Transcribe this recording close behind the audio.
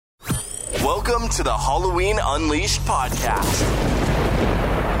Welcome to the Halloween Unleashed podcast.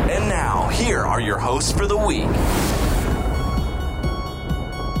 And now, here are your hosts for the week.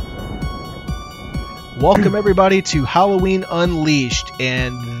 Welcome, everybody, to Halloween Unleashed.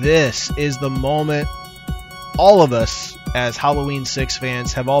 And this is the moment all of us, as Halloween 6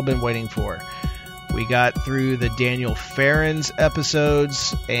 fans, have all been waiting for. We got through the Daniel Farrens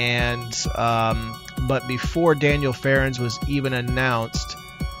episodes, and but before Daniel Farrens was even announced,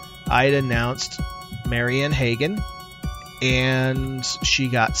 I had announced Marianne Hagen, and she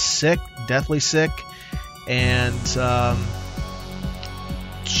got sick, deathly sick, and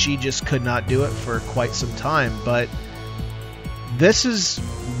she just could not do it for quite some time. But this is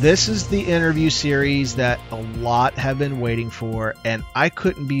the interview series that a lot have been waiting for, and I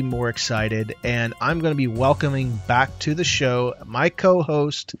couldn't be more excited. And I'm going to be welcoming back to the show my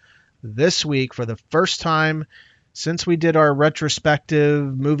co-host this week for the first time since we did our retrospective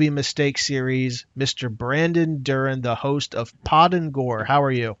movie mistake series, Mr. Brandon Duran, the host of Pod and Gore. How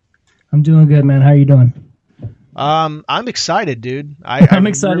are you? I'm doing good, man. How are you doing? I'm excited, dude. I'm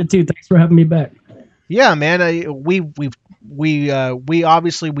excited too. Thanks for having me back. Yeah, man. We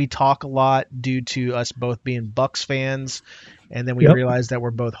obviously talk a lot due to us both being Bucks fans, and then we realized that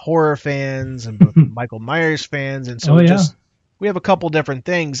we're both horror fans and both Michael Myers fans, and so we have a couple different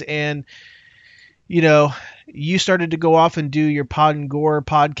things. And you know, you started to go off and do your Pod and Gore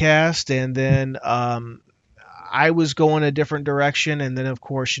podcast, and then I was going a different direction, and then of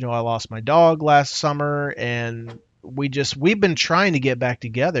course, you know, I lost my dog last summer, and we've been trying to get back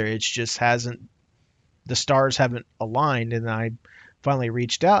together. It's just the stars haven't aligned, and I finally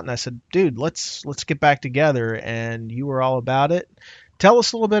reached out and I said, dude, let's get back together, and you were all about it. Tell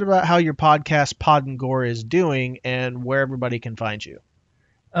us a little bit about how your podcast Pod and Gore is doing and where everybody can find you.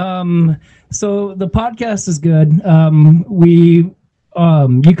 So the podcast is good.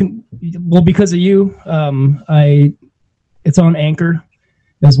 Because of you, it's on Anchor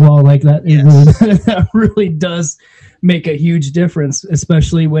as well. Like that, yes. That really does make a huge difference,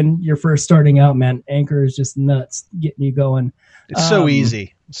 especially when you're first starting out, man. Anchor is just nuts getting you going. It's so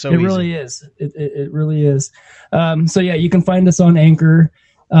easy. It really is. It really is. So yeah, you can find us on Anchor.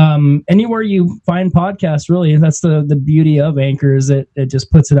 Anywhere you find podcasts, really. That's the beauty of Anchor, is it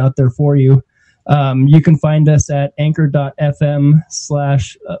just puts it out there for you. You can find us at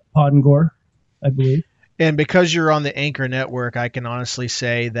anchor.fm/Pod and Gore, I believe. And because you're on the Anchor network, I can honestly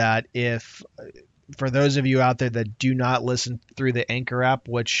say that for those of you out there that do not listen through the Anchor app,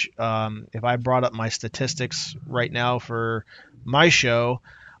 which if I brought up my statistics right now for my show,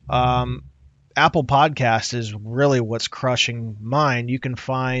 Apple Podcast is really what's crushing mine. You can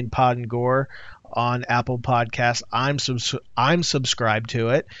find Pod and Gore on Apple Podcast. I'm subscribed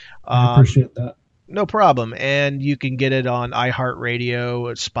to it. I appreciate that. No problem. And you can get it on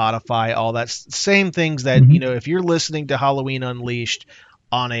iHeartRadio, Spotify, all that same things that, you know, if you're listening to Halloween Unleashed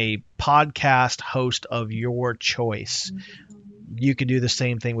on a podcast host of your choice, you can do the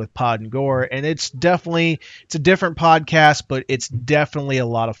same thing with Pod and Gore. And it's a different podcast, but it's definitely a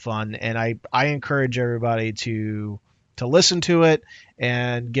lot of fun. And I encourage everybody to listen to it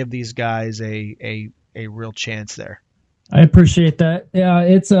and give these guys a real chance there. I appreciate that. Yeah,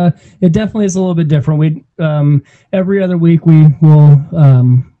 it definitely is a little bit different. We every other week we'll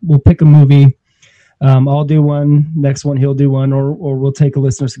pick a movie. I'll do one, next one he'll do one, or we'll take a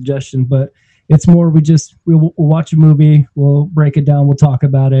listener suggestion. But it's more we'll watch a movie, we'll break it down, we'll talk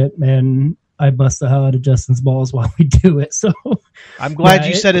about it, and I bust the hell out of Justin's balls while we do it. So I'm glad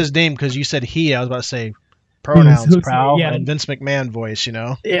you said his name, because you said he. I was about to say pronouns, pal, and Vince McMahon voice. You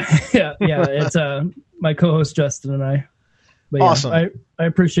know. Yeah. It's my co-host Justin and I. But awesome. Yeah, I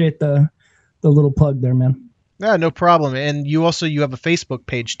appreciate the little plug there, man. Yeah, no problem. And you have a Facebook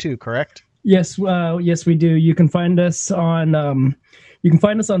page too, correct? Yes, yes we do. You can find us on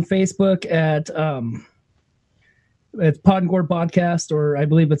Facebook at it's Pod and Gore Podcast, or I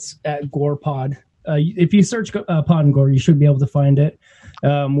believe it's at Gore Pod. If you search Pod and Gore, you should be able to find it.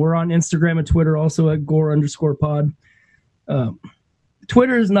 We're on Instagram and Twitter also at Gore_pod.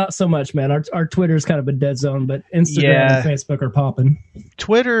 Twitter is not so much, man. Our Twitter is kind of a dead zone, but Instagram and Facebook are popping.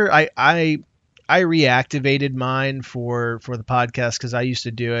 Twitter, I reactivated mine for the podcast, because I used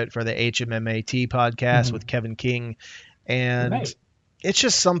to do it for the HMMAT podcast with Kevin King, and it's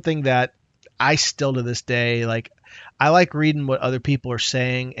just something that I still to this day, like, I like reading what other people are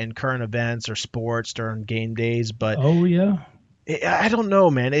saying in current events or sports during game days, but I don't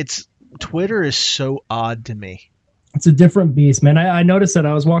know, man. Twitter is so odd to me. It's a different beast, man. I noticed that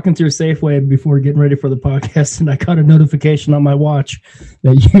I was walking through Safeway before getting ready for the podcast, and I got a notification on my watch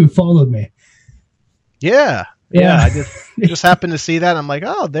that you followed me. Yeah. Yeah, I just happened to see that. I'm like,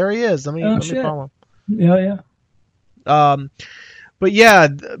 oh, there he is. Let me follow him. Yeah. But yeah,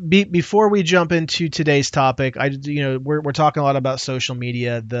 before we jump into today's topic, we're talking a lot about social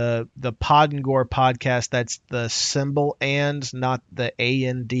media. The Pod and Gore podcast, that's the symbol and not the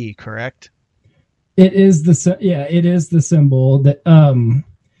AND, correct? It is the symbol that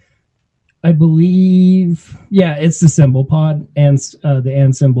I believe. Yeah, it's the symbol Pod and the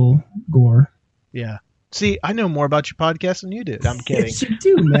and symbol Gore. Yeah. See, I know more about your podcast than you do. I'm kidding. Yes, you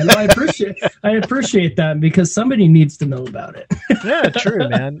do, man. I appreciate that because somebody needs to know about it. Yeah, true,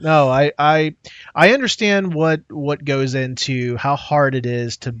 man. No, I understand what goes into how hard it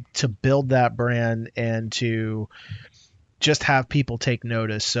is to build that brand and to just have people take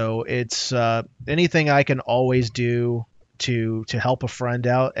notice. So it's anything I can always do to help a friend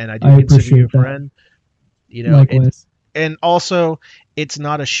out, and I do consider you a friend. Likewise. And also, it's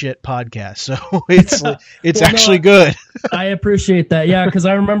not a shit podcast, so it's actually good. I appreciate that, yeah, because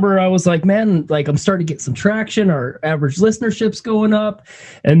I remember I was like, man, like I'm starting to get some traction. Our average listenership's going up,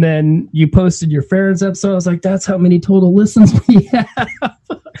 and then you posted your Farron's episode. I was like, that's how many total listens we have.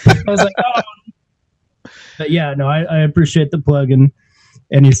 I was like, oh, but yeah, no, I appreciate the plug and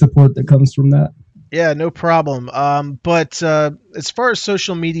any support that comes from that. Yeah, no problem. But as far as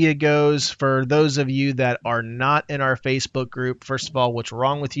social media goes, for those of you that are not in our Facebook group, first of all, what's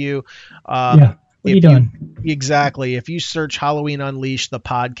wrong with you? What are you doing? Exactly. If you search Halloween Unleashed, the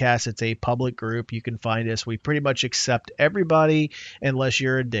podcast, it's a public group. You can find us. We pretty much accept everybody unless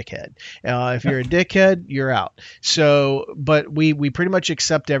you're a dickhead. If you're a dickhead, you're out. So, but we pretty much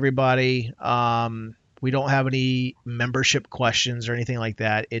accept everybody. We don't have any membership questions or anything like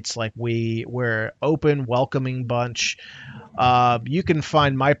that. It's like we're open, welcoming bunch. You can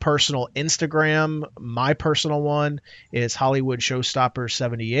find my personal Instagram. My personal one is Hollywood Showstopper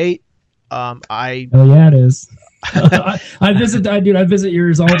 78. Oh yeah, it is. I visit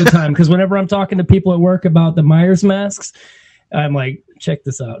yours all the time because whenever I'm talking to people at work about the Myers masks, I'm like, check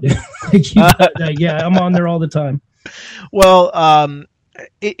this out. Yeah, I'm on there all the time. Well,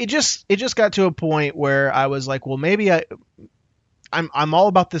 it just got to a point where I was like, well, maybe I'm all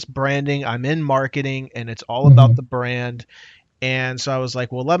about this branding. I'm in marketing and it's all about the brand. And so I was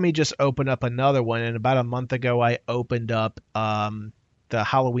like, well, let me just open up another one. And about a month ago, I opened up the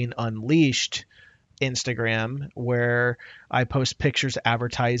Halloween Unleashed Instagram, where I post pictures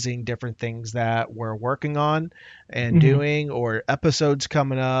advertising different things that we're working on and doing, or episodes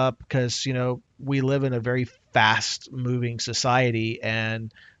coming up, because we live in a very fast moving society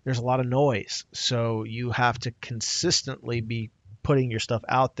and there's a lot of noise, so you have to consistently be putting your stuff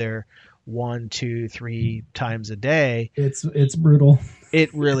out there 1, 2, 3 times a day. It's brutal.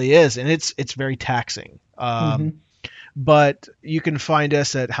 It really is, and it's very taxing. But you can find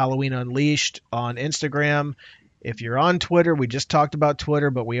us at Halloween Unleashed on Instagram. If you're on Twitter, we just talked about Twitter,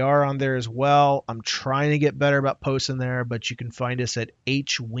 but we are on there as well. I'm trying to get better about posting there, but you can find us at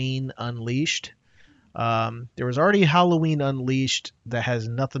HWeen Unleashed. There was already Halloween Unleashed that has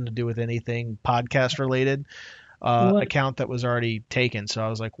nothing to do with anything podcast related account that was already taken. So I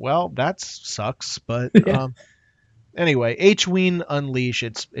was like, well, that sucks. But anyway, HWeen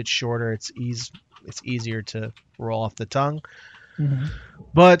Unleashed. It's shorter. It's easier to roll off the tongue.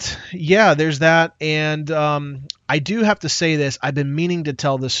 But yeah, there's that. And I do have to say this. I've been meaning to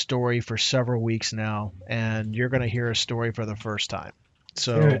tell this story for several weeks now, and you're going to hear a story for the first time.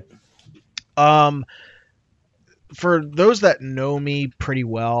 So for those that know me pretty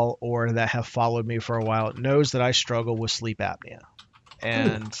well or that have followed me for a while, knows that I struggle with sleep apnea.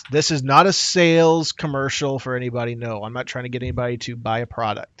 And this is not a sales commercial for anybody. No, I'm not trying to get anybody to buy a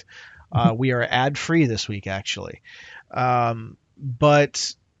product. We are ad-free this week, actually.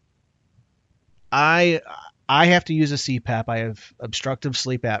 But I have to use a CPAP. I have obstructive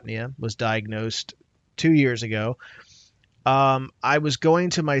sleep apnea, was diagnosed 2 years ago. I was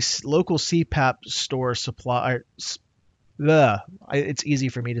going to my local CPAP store it's easy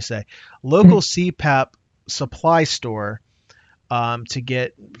for me to say. Local CPAP supply store to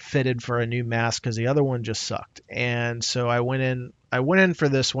get fitted for a new mask because the other one just sucked. And so I went in for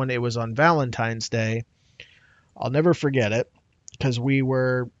this one. It was on Valentine's Day. I'll never forget it because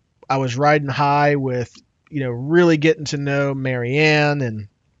I was riding high with, really getting to know Marianne, and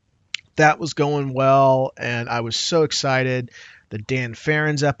that was going well. And I was so excited. The Dan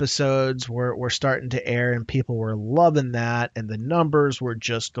Farron's episodes were starting to air and people were loving that. And the numbers were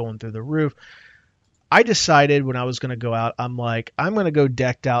just going through the roof. I decided when I was going to go out, I'm like, I'm going to go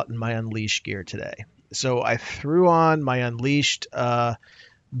decked out in my Unleashed gear today. So I threw on my Unleashed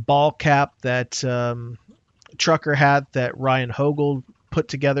ball cap, that trucker hat that Ryan Hogel put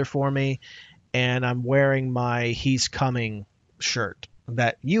together for me. and I'm wearing my He's Coming shirt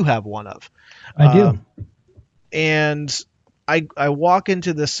that you have one of. I do. And I walk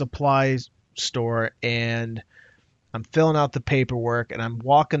into the supply store and I'm filling out the paperwork and I'm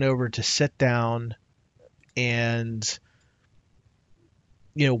walking over to sit down and,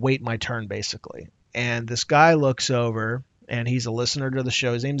 wait my turn basically. And this guy looks over and he's a listener to the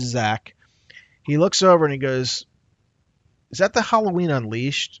show. His name's Zach. He looks over and he goes, "Is that the Halloween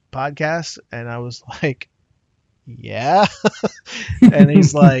Unleashed podcast?" And I was like, "Yeah." And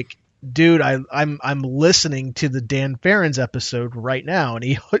he's like, "Dude, I'm listening to the Dan Farron's episode right now," and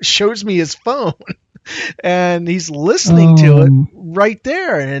he shows me his phone, and he's listening to it right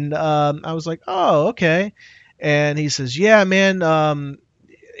there. And I was like, "Oh, okay." And he says, "Yeah, man,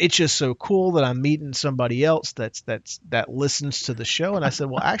 it's just so cool that I'm meeting somebody else that listens to the show." And I said,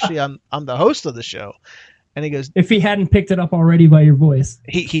 "Well, actually, I'm the host of the show." And he goes, "If he hadn't picked it up already by your voice."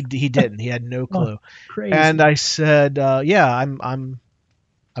 He didn't. He had no clue. Crazy. And I said, "Yeah, I'm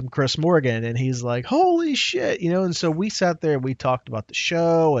Chris Morgan." And he's like, "Holy shit," And so we sat there and we talked about the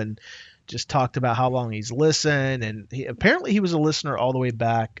show and just talked about how long he's listened. And apparently he was a listener all the way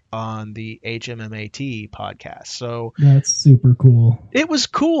back on the HMMAT podcast. So that's super cool. It was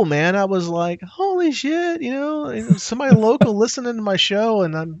cool, man. I was like, holy shit, somebody local listening to my show,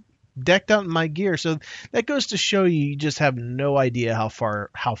 and I'm decked out in my gear. So that goes to show you just have no idea how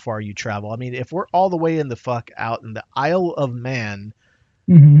far you travel. I mean, if we're all the way in the fuck out in the Isle of Man,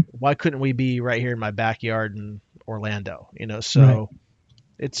 why couldn't we be right here in my backyard in Orlando? So right.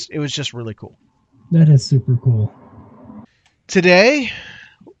 It was just really cool. That is super cool. Today,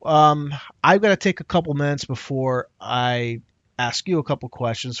 I've got to take a couple minutes before I ask you a couple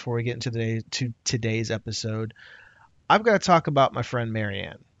questions before we get into today's episode. I've got to talk about my friend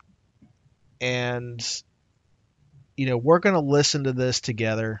Marianne. And, we're going to listen to this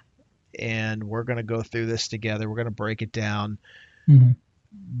together and we're going to go through this together. We're going to break it down. Mm-hmm.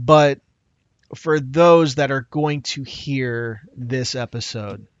 But for those that are going to hear this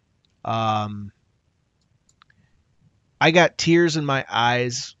episode, I got tears in my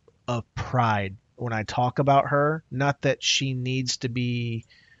eyes of pride when I talk about her. Not that she needs to be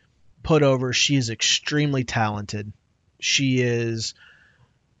put over. She is extremely talented. She is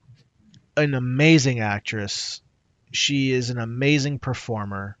an amazing actress. She is an amazing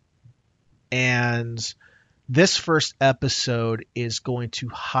performer. And this first episode is going to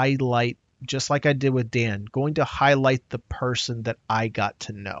highlight, just like I did with Dan, going to highlight the person that I got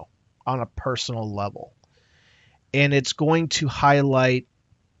to know on a personal level. And it's going to highlight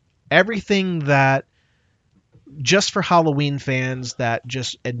everything that, just for Halloween fans that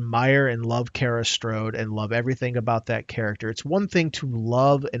just admire and love Kara Strode and love everything about that character. It's one thing to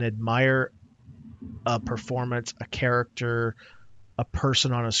love and admire a performance, a character, a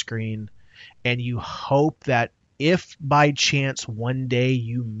person on a screen, and you hope that if by chance one day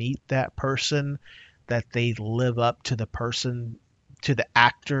you meet that person, that they live up to the person, to the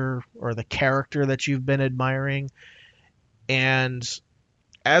actor or the character that you've been admiring. And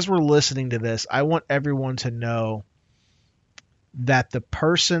as we're listening to this, I want everyone to know that the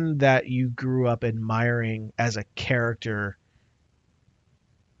person that you grew up admiring as a character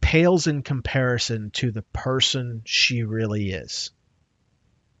pales in comparison to the person she really is.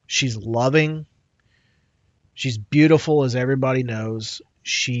 She's loving. She's beautiful, as everybody knows.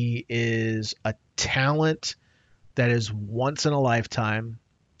 She is a talent that is once in a lifetime.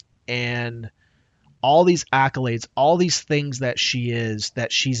 And all these accolades, all these things that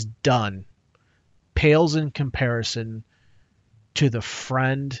she's done, pales in comparison to the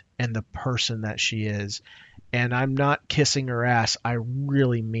friend and the person that she is. And I'm not kissing her ass. I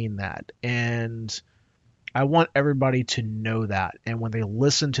really mean that. And I want everybody to know that. And when they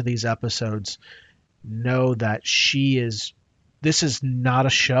listen to these episodes, know that this is not a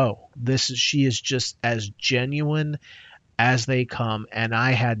show. She is just as genuine as they come. And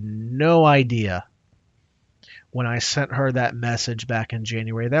I had no idea when I sent her that message back in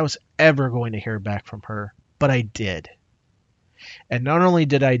January that I was ever going to hear back from her, but I did. And not only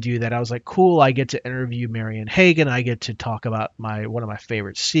did I do that, I was like, cool, I get to interview Marianne Hagan. I get to talk about one of my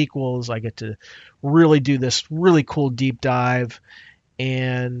favorite sequels. I get to really do this really cool deep dive,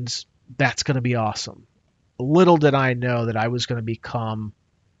 and that's going to be awesome. Little did I know that I was going to become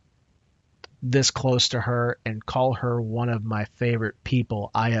this close to her and call her one of my favorite people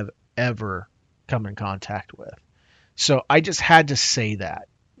I have ever come in contact with. So I just had to say that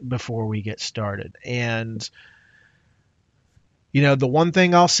before we get started. And the one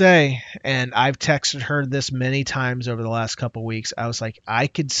thing I'll say, and I've texted her this many times over the last couple of weeks, I was like, I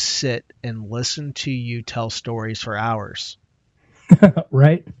could sit and listen to you tell stories for hours.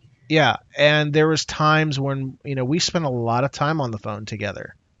 Right? Yeah, and there was times when, we spent a lot of time on the phone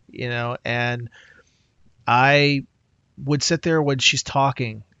together, and I would sit there when she's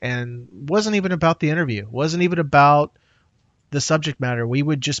talking, and wasn't even about the interview, wasn't even about the subject matter. We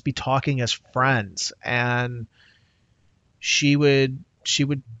would just be talking as friends, and she would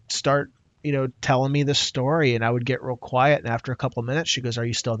start, telling me the story, and I would get real quiet, and after a couple of minutes she goes, "Are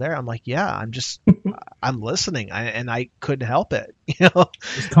you still there?" I'm like, "Yeah, I'm listening." And I couldn't help it.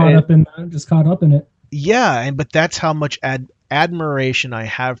 Just caught up in it. Yeah, but that's how much admiration I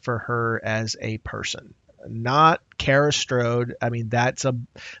have for her as a person. Not Kara Strode. I mean, that's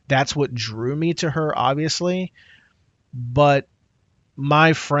what drew me to her, obviously, but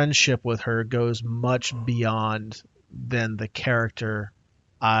my friendship with her goes much beyond than the character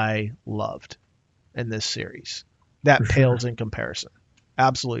I loved in this series. That pales in comparison.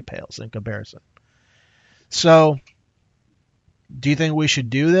 Absolutely pales in comparison. So, do you think we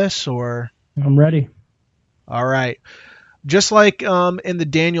should do this, or? I'm ready. All right. Just like in the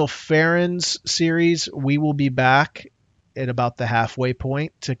Daniel Farrens series, we will be back at about the halfway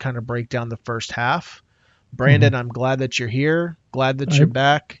point to kind of break down the first half. Brandon, I'm glad that you're here. Glad that you're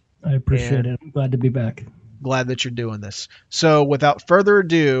back. I appreciate it. I'm glad to be back. Glad that you're doing this. So without further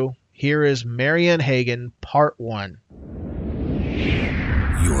ado, here is Marianne Hagen, Part 1.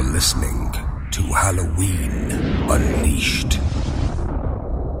 You're listening to Halloween Unleashed.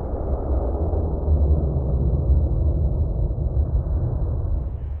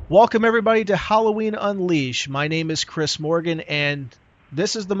 Welcome, everybody, to Halloween Unleashed. My name is Chris Morgan, and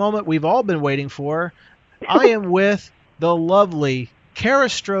this is the moment we've all been waiting for. I am with the lovely Kara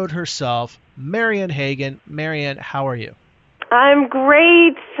Strode herself, Marianne Hagen. Marianne, how are you? I'm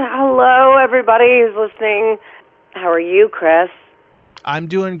great. Hello, everybody who's listening. How are you, Chris? I'm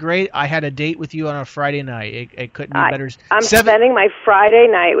doing great. I had a date with you on a Friday night. It couldn't be better. I'm spending my Friday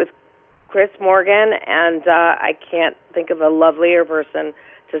night with Chris Morgan, and I can't think of a lovelier person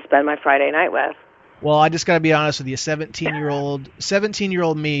to spend my Friday night with. Well, I just got to be honest with you.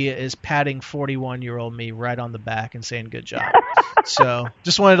 17-year-old me is patting 41-year-old me right on the back and saying good job. So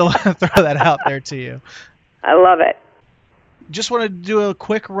just wanted to throw that out there to you. I love it. Just wanted to do a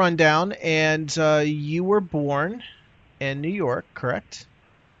quick rundown. And you were born in New York, correct?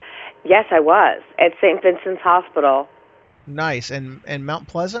 Yes, I was, at St. Vincent's Hospital. Nice. And Mount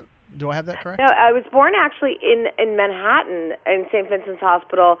Pleasant? Do I have that correct? No, I was born actually in Manhattan, in St. Vincent's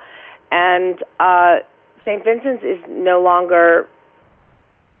Hospital, and St. Vincent's is no longer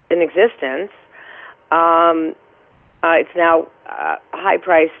in existence. It's now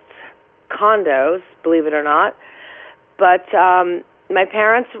high-priced condos, believe it or not. But my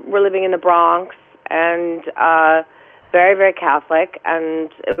parents were living in the Bronx, and very, very Catholic,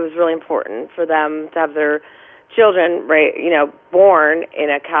 and it was really important for them to have their children, born in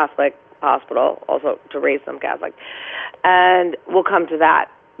a Catholic hospital, also to raise them Catholic. And we'll come to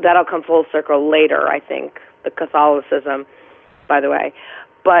that. That'll come full circle later, I think, the Catholicism, by the way.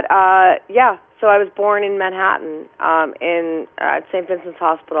 But, so I was born in Manhattan, at St. Vincent's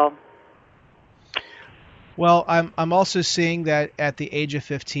Hospital. Well, I'm also seeing that at the age of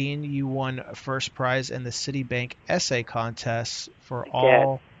 15, you won first prize in the Citibank essay contest for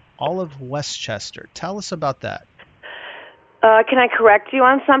all of Westchester. Tell us about that. Can I correct you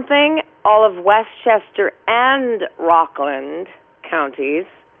on something? All of Westchester and Rockland counties.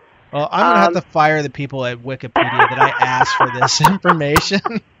 Well, I'm going to have to fire the people at Wikipedia that I asked for this information.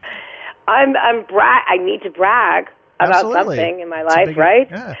 I need to brag about Absolutely. Something in my life, right?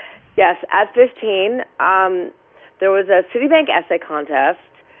 Yeah. Yes, at 15, there was a Citibank essay contest,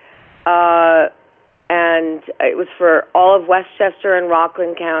 and it was for all of Westchester and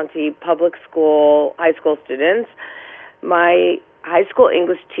Rockland County public school, high school students. My high school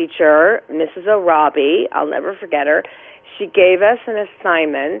English teacher, Mrs. O'Robbie, I'll never forget her, she gave us an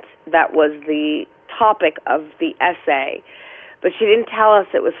assignment that was the topic of the essay, but she didn't tell us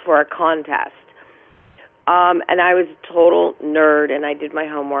it was for a contest. And I was a total nerd, and I did my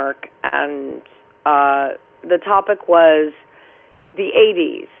homework, and the topic was the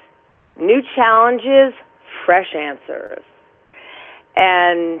 80s. New challenges, fresh answers.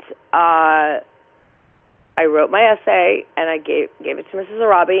 And I wrote my essay, and I gave it to Mrs.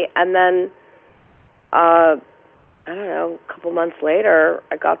 Arabi, and then, I don't know, a couple months later,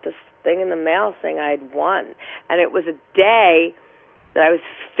 I got this thing in the mail saying I had won. And it was a day that I was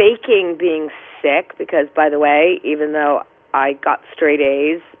faking being sick because, by the way, even though I got straight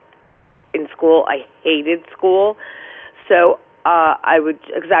A's in school, I hated school. So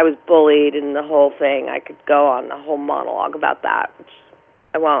because I was bullied and the whole thing, I could go on a whole monologue about that, which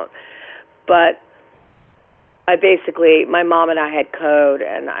I won't. But my mom and I had code,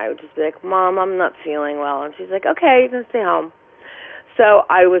 and I would just be like, Mom, I'm not feeling well. And she's like, okay, you can stay home. So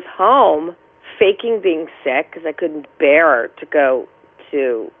I was home faking being sick because I couldn't bear to go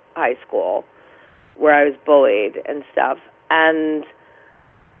to high school where I was bullied and stuff. And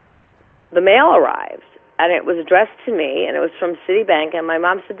the mail arrived, and it was addressed to me, and it was from Citibank, and my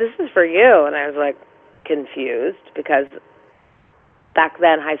mom said, this is for you. And I was like confused because back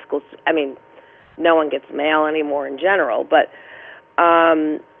then no one gets mail anymore in general, but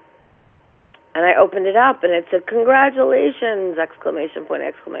and I opened it up, and it said, congratulations, exclamation point,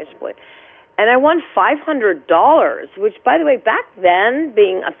 exclamation point. And I won $500, which, by the way, back then,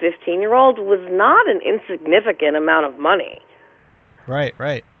 being a 15-year-old, was not an insignificant amount of money. Right.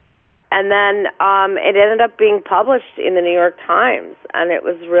 And then it ended up being published in the New York Times, and it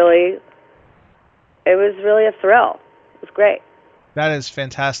was really a thrill. It was great. That is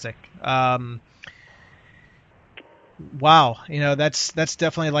fantastic. Wow, that's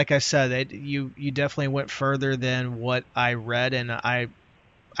definitely, like I said, you definitely went further than what I read, and I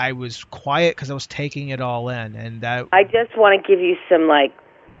was quiet because I was taking it all in, and that. I just want to give you some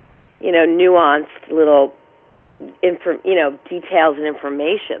nuanced little details and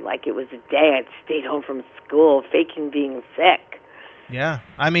information. Like, it was a day I'd stayed home from school, faking being sick. Yeah,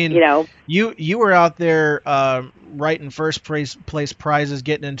 I mean, you were out there writing first place prizes,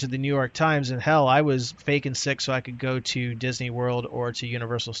 getting into the New York Times, and hell, I was faking sick so I could go to Disney World or to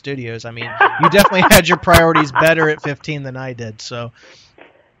Universal Studios. I mean, you definitely had your priorities better at 15 than I did. So,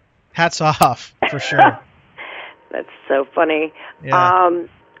 hats off for sure. That's so funny. Yeah.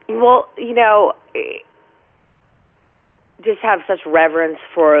 Just have such reverence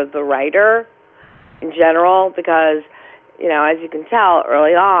for the writer in general, because as you can tell,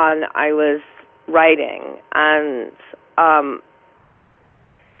 early on, I was writing, and it's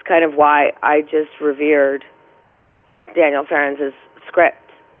kind of why I just revered Daniel Ferencz's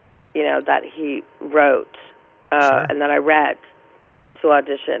script, that he wrote Sure. and that I read to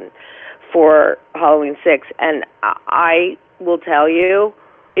audition for Halloween 6. And I will tell you,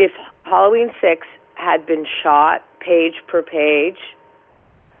 if Halloween 6 had been shot page per page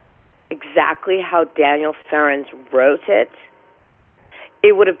exactly how Daniel Ferencz wrote it,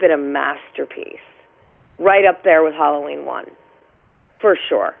 it would have been a masterpiece. Right up there with Halloween 1, for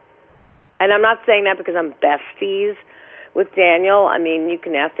sure. And I'm not saying that because I'm besties with Daniel. I mean, you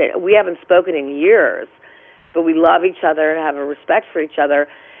can ask it. We haven't spoken in years, but we love each other and have a respect for each other.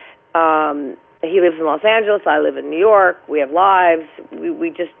 He lives in Los Angeles. I live in New York. We have lives.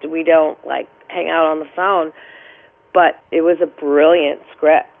 We don't hang out on the phone. But it was a brilliant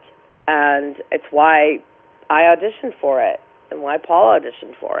script, and it's why I auditioned for it, and why Paul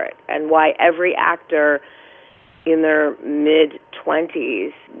auditioned for it, and why every actor in their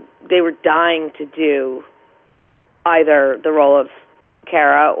mid-20s, they were dying to do either the role of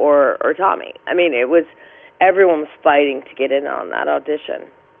Kara or Tommy. I mean, everyone was fighting to get in on that audition.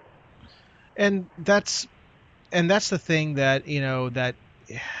 And that's the thing that,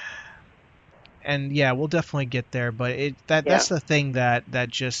 and yeah, we'll definitely get there, but that's the thing that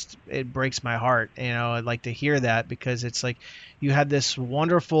just, it breaks my heart. I'd like to hear that, because it's like you had this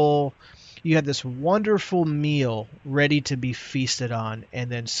wonderful meal ready to be feasted on, and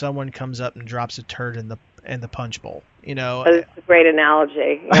then someone comes up and drops a turd in the punch bowl. That's a great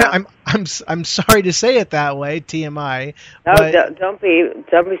analogy. Yeah. I'm sorry to say it that way, TMI. No, don't be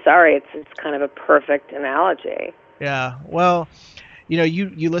sorry. It's kind of a perfect analogy. Yeah. Well,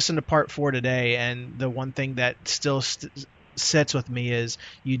 you listen to part 4 today, and the one thing that still sits with me is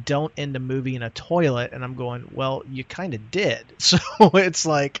you don't end a movie in a toilet, and I'm going, well, you kind of did. So it's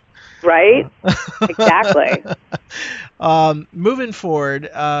like, right? Exactly. Moving forward,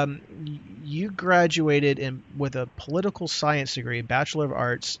 you graduated with a political science degree, Bachelor of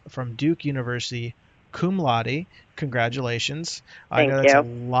Arts from Duke University, cum laude. Congratulations. I know that's a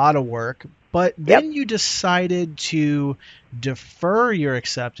lot of work. But then you decided to defer your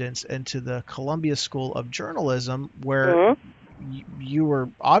acceptance into the Columbia School of Journalism, where you were,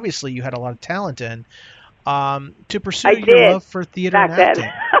 obviously you had a lot of talent in, to pursue your love for theater and acting.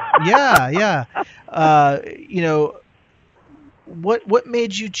 Yeah. What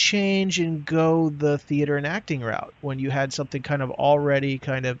made you change and go the theater and acting route when you had something kind of already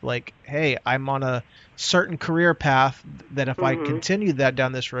kind of like, hey, I'm on a certain career path that if I continue that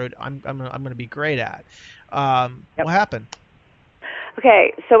down this road, I'm going to be great at. What happened?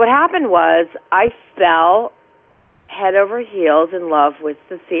 Okay, so what happened was I fell head over heels in love with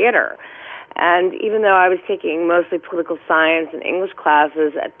the theater. And even though I was taking mostly political science and English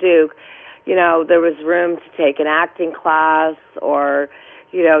classes at Duke, there was room to take an acting class or,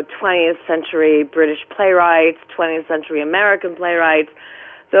 20th century British playwrights, 20th century American playwrights,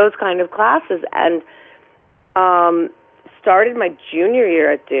 those kind of classes. And started my junior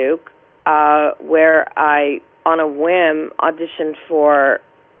year at Duke, where I, on a whim, auditioned for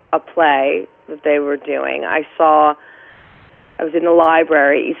a play that they were doing. I was in the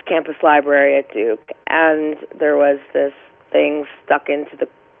library, East Campus Library at Duke, and there was this thing stuck into the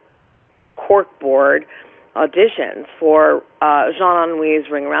corkboard, auditions for Jean Anouilh's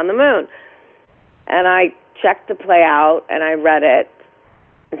Ring Around the Moon. And I checked the play out, and I read it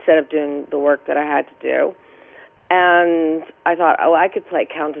instead of doing the work that I had to do. And I thought, I could play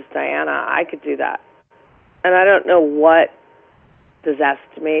Countess Diana. I could do that. And I don't know what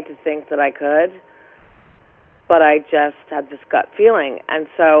possessed me to think that I could, but I just had this gut feeling. And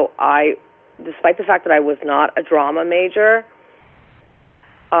so I, despite the fact that I was not a drama major,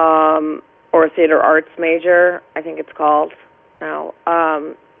 or a theater arts major, I think it's called now,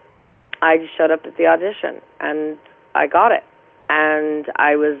 I just showed up at the audition, and I got it. And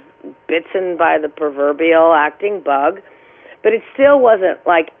I was bitten by the proverbial acting bug, but it still wasn't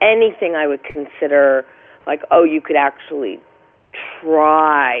like anything I would consider like, oh, you could actually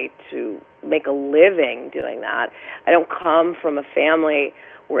try to make a living doing that. I don't come from a family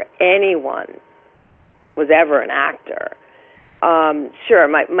where anyone was ever an actor. Sure,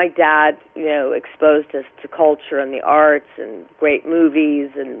 my dad, exposed us to culture and the arts and great movies,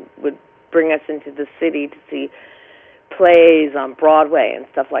 and would bring us into the city to see plays on Broadway and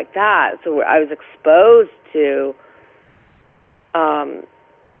stuff like that. So I was exposed to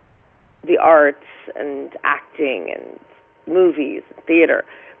the arts and acting and movies and theater,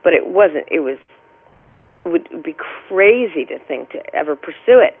 but it would be crazy to think to ever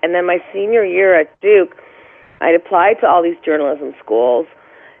pursue it. And then my senior year at Duke, I'd applied to all these journalism schools,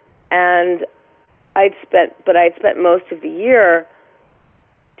 and I'd spent most of the year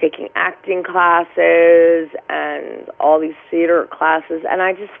taking acting classes and all these theater classes, and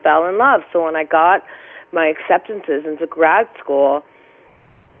I just fell in love. So when I got my acceptances into grad school,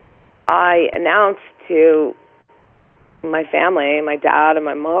 I announced to my family, my dad and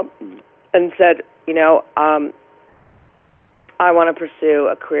my mom, and said, I want to pursue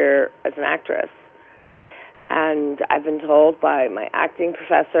a career as an actress. And I've been told by my acting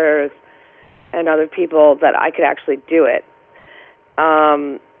professors and other people that I could actually do it.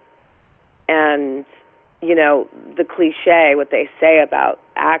 And, the cliche, what they say about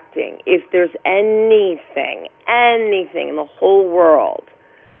acting, if there's anything in the whole world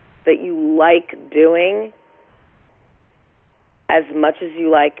that you like doing as much as you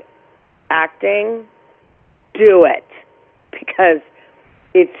like acting, do it. Because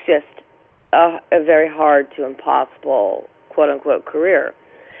it's just a very hard to impossible, quote-unquote, career.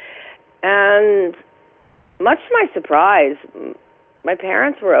 And much to my surprise, my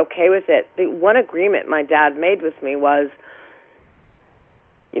parents were okay with it. The one agreement my dad made with me was,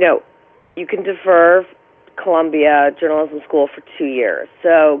 you can defer Columbia Journalism School for 2 years.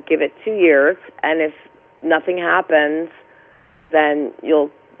 So give it 2 years, and if nothing happens, then you'll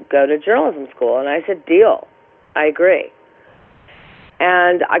go to journalism school. And I said, deal. I agree.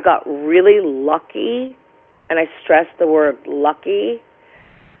 And I got really lucky, and I stress the word lucky,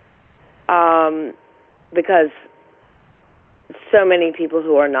 because so many people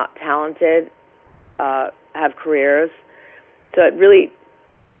who are not talented have careers. So it really,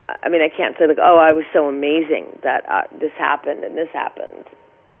 I can't say I was so amazing that this happened and this happened.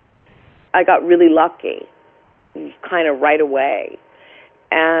 I got really lucky, kind of right away.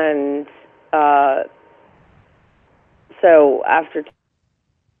 And so after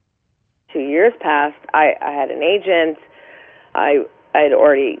 2 years passed, I had an agent. I had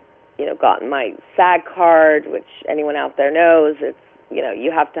already, gotten my SAG card, which anyone out there knows. It's,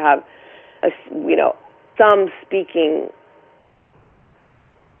 you have to have some speaking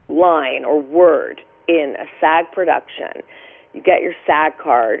line or word in a SAG production. You get your SAG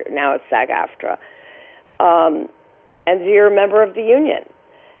card. Now it's SAG-AFTRA. And you're a member of the union.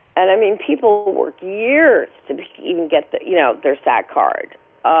 And people work years to even get their SAG card.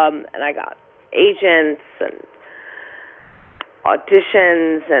 And I got agents and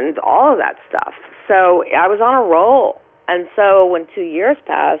auditions and all of that stuff. So I was on a roll. And so when 2 years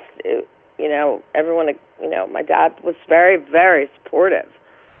passed, everyone, my dad was very, very supportive.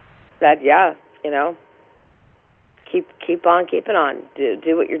 Said, yeah, keep on keeping on.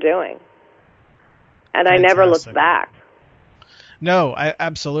 Do what you're doing. And Fantastic. I never looked back. No,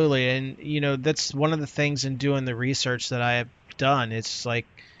 absolutely. And, that's one of the things in doing the research that I have done. It's like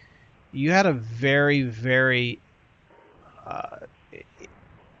you had a very, very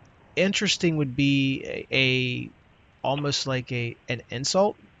interesting would be almost like an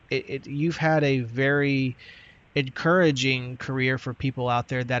insult. You've had a very encouraging career for people out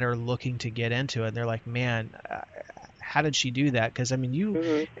there that are looking to get into it. They're like, man, how did she do that? Because I mean,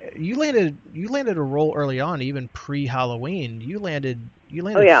 you landed a role early on, even pre-Halloween. You landed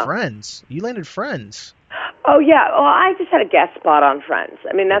Friends. You landed Friends. Oh yeah. Well, I just had a guest spot on Friends.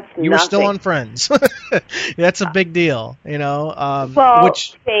 I mean, that's you nothing. were still on Friends. That's a big deal, you know.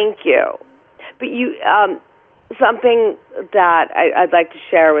 Thank you. But you, something that I'd like to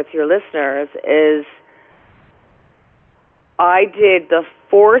share with your listeners is, I did the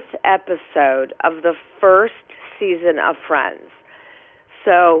 4th episode of the first season of Friends.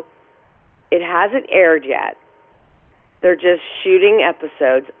 So it hasn't aired yet. They're just shooting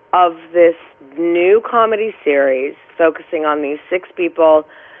episodes of this new comedy series focusing on these 6 people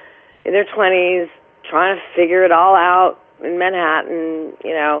in their 20s trying to figure it all out in Manhattan.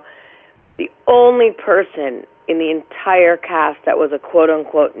 You know, the only person in the entire cast that was a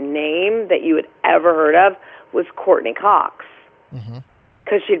quote-unquote name that you had ever heard of was Courtney Cox,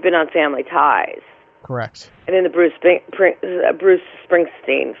 because she'd been on Family Ties. Correct. And in the Bruce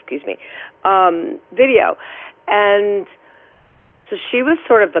Springsteen, video. And so she was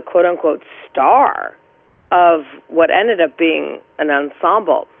sort of the quote-unquote star of what ended up being an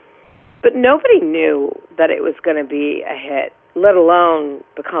ensemble. But nobody knew that it was going to be a hit, let alone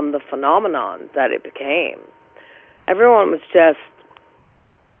become the phenomenon that it became. Everyone was just,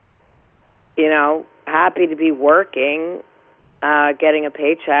 you know, happy to be working, getting a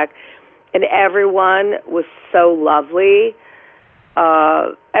paycheck. And everyone was so lovely.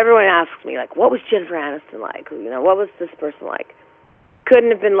 Everyone asks me, like, what was Jennifer Aniston like? You know, what was this person like?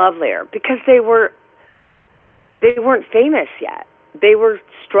 Couldn't have been lovelier, because they weren't famous yet. They were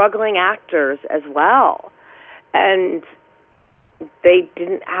struggling actors as well. And they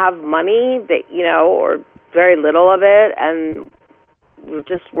didn't have money, or very little of it, and were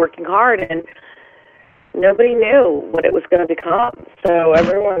just working hard, and nobody knew what it was going to become. So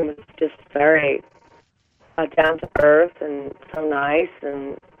everyone was just very down to earth and so nice,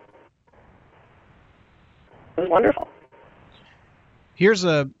 and it was wonderful. Here's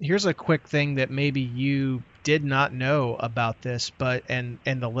a quick thing that maybe you did not know about this, but and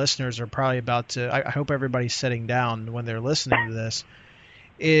the listeners are probably about to. I hope everybody's sitting down when they're listening to this.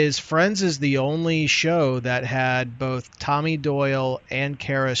 Is Friends is the only show that had both Tommy Doyle and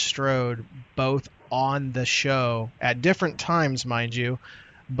Kara Strode both on the show at different times, mind you.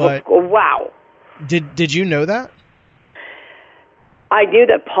 But wow. Did you know that? I knew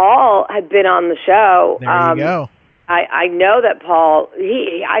that Paul had been on the show. There you go. I know that Paul.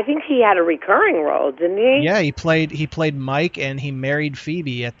 I think he had a recurring role, didn't he? Yeah, he played Mike, and he married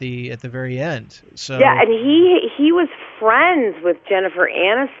Phoebe at the very end. So yeah, and he was friends with Jennifer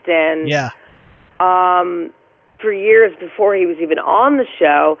Aniston. Yeah. For years before he was even on the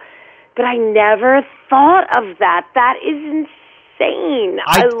show, but I never thought of that. That is insane.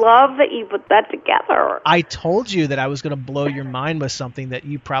 I love that you put that together. I told you that I was going to blow your mind with something that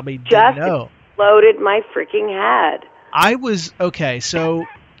you probably didn't know. Exploded my freaking head. Okay, so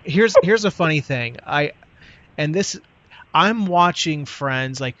here's a funny thing. I'm watching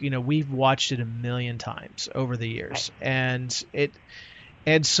Friends, like, we've watched it a million times over the years, and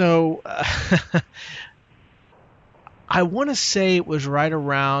so I want to say it was right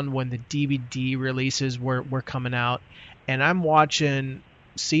around when the DVD releases were coming out, and I'm watching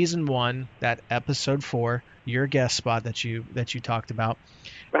season 1, that episode 4, your guest spot that you talked about,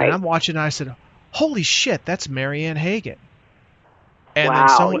 right. And I'm watching, and I said, "Holy shit, that's Marianne Hagen!" And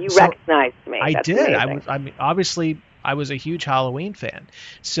wow, you recognized me. That's did. Amazing. Obviously, I was a huge Halloween fan,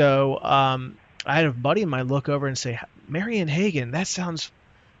 so I had a buddy of mine look over and say, "Marianne Hagen, that sounds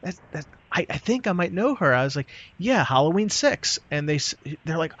that." I think I might know her. I was like, "Yeah, Halloween 6," and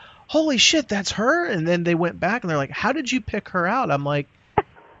they're like, "Holy shit, that's her!" And then they went back and they're like, "How did you pick her out?" I'm like,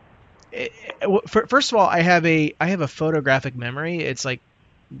 first of all, I have a photographic memory. It's like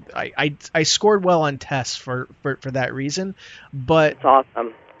I scored well on tests for that reason, but that's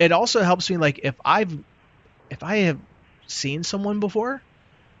awesome. It also helps me, like, if I have seen someone before,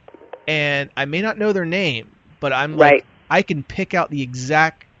 and I may not know their name, but I'm right. Like, I can pick out the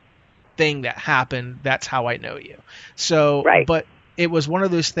exact thing that happened. That's how I know you. So, right. But it was one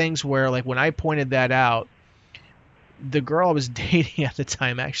of those things where, like, when I pointed that out, the girl I was dating at the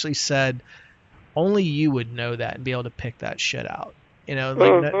time actually said, "Only you would know that and be able to pick that shit out."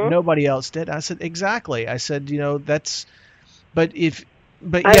 Nobody else did. I said, exactly. I said, that's, but yeah.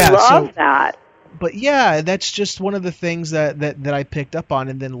 I love that. But yeah, that's just one of the things that I picked up on.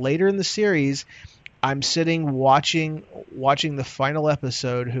 And then later in the series, I'm sitting watching the final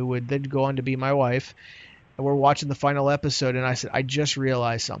episode, who would then go on to be my wife. and we're watching the final episode, and I said, I just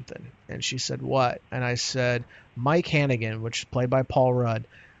realized something. And she said, what? And I said, Mike Hannigan, which is played by Paul Rudd.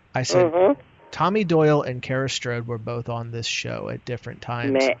 I said, Tommy Doyle and Kara Strode were both on this show at different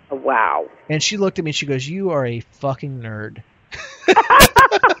times. Wow. And she looked at me and she goes, you are a fucking nerd.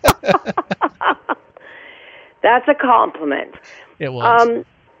 That's a compliment. It was.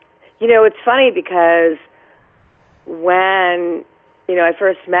 It's funny because when, I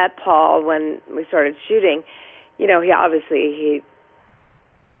first met Paul when we started shooting, he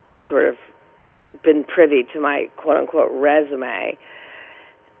sort of been privy to my quote-unquote resume,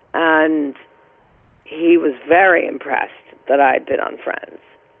 and he was very impressed that I'd been on Friends.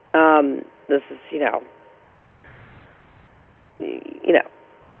 This is,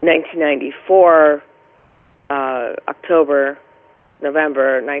 1994,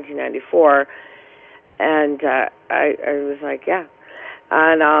 November 1994, and I was like, yeah.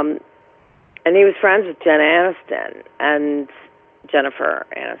 And he was friends with Jen Aniston and Jennifer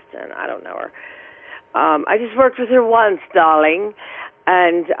Aniston. I don't know her. I just worked with her once, darling,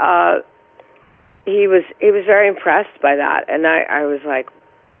 and he was very impressed by that. And I was like,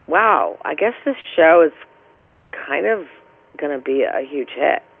 wow, I guess this show is kind of going to be a huge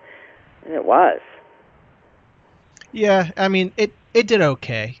hit, and it was. Yeah, I mean, it did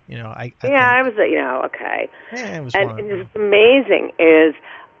okay. I think. I was, okay. Yeah, it was. And what's amazing is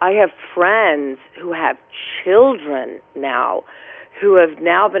I have friends who have children now, who have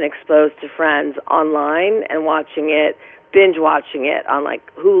now been exposed to Friends online and binge watching it on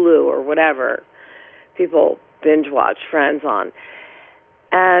like Hulu or whatever people binge watch Friends on,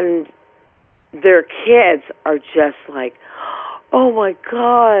 and their kids are just like, oh my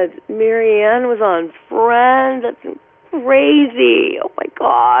God, Marianne was on Friends. That's crazy. Oh my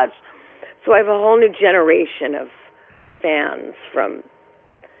gosh. So I have a whole new generation of fans from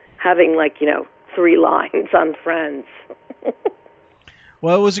having 3 lines on Friends.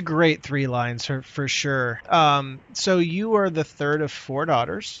 Well, it was a great 3 lines for sure. So you are the third of 4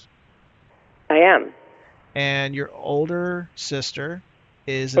 daughters. I am. And your older sister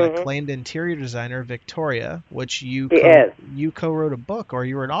is an acclaimed interior designer, Victoria, which you co-wrote a book, or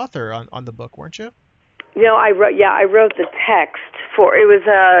you were an author on the book, weren't you? I wrote the text for it. Was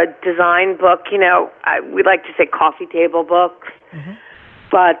a design book. We like to say coffee table books,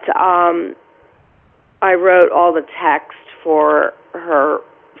 but I wrote all the text for her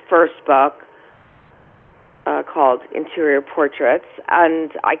first book called Interior Portraits,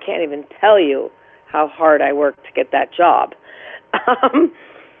 and I can't even tell you how hard I worked to get that job.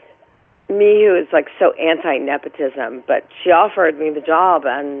 Me, who is so anti-nepotism, but she offered me the job,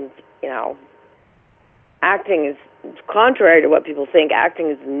 and acting is, contrary to what people think, acting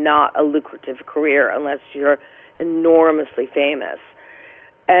is not a lucrative career unless you're enormously famous.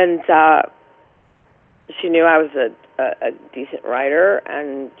 And she knew I was a decent writer,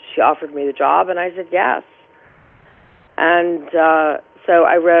 and she offered me the job, and I said yes. And so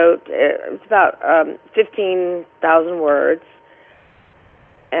I wrote, it was about 15,000 words,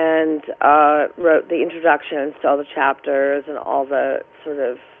 and wrote the introductions to all the chapters and all the sort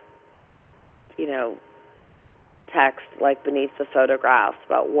of, text beneath the photographs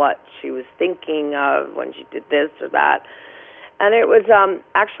about what she was thinking of when she did this or that. And it was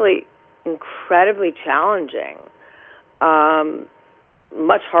actually incredibly challenging,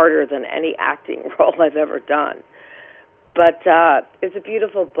 much harder than any acting role I've ever done. But it's a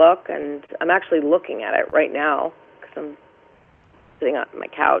beautiful book, and I'm actually looking at it right now because I'm sitting on my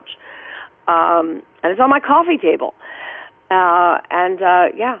couch. And it's on my coffee table.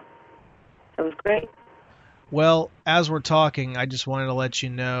 It was great. Well, as we're talking, I just wanted to let you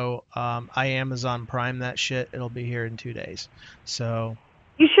know I Amazon Prime that shit. It'll be here in 2 days. So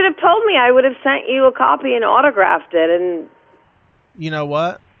you should have told me. I would have sent you a copy and autographed it. And you know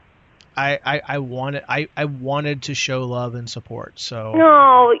what? I wanted to show love and support. So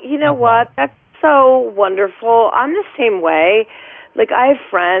no, you know what? That's so wonderful. I'm the same way. I have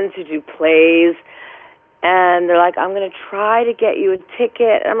friends who do plays, and they're like, "I'm going to try to get you a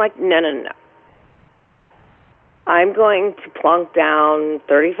ticket." And I'm like, no. I'm going to plunk down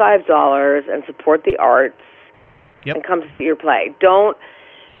 $35 and support the arts and come see your play. Don't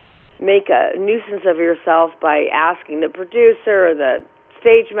make a nuisance of yourself by asking the producer or the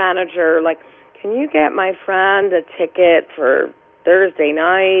stage manager, can you get my friend a ticket for Thursday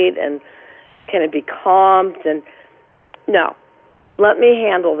night, and can it be comped? And no, let me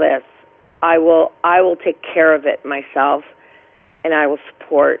handle this. I will take care of it myself, and I will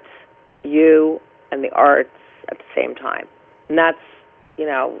support you and the arts at the same time. And that's,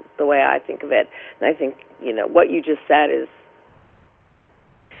 the way I think of it. And I think, what you just said is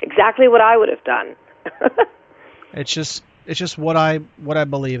exactly what I would have done. It's just what I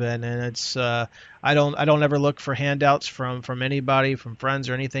believe in, and it's I don't ever look for handouts from anybody, from friends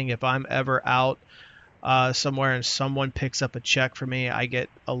or anything. If I'm ever out somewhere and someone picks up a check for me, I get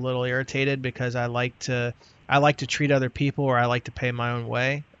a little irritated because I like to treat other people, or I like to pay my own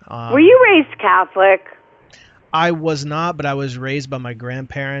way. Were you raised Catholic? I was not, but I was raised by my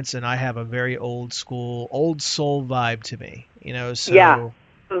grandparents, and I have a very old soul vibe to me. So yeah.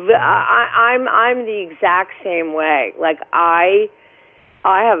 I'm the exact same way. Like I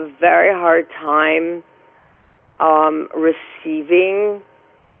have a very hard time receiving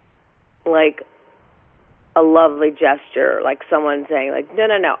like a lovely gesture, like someone saying like,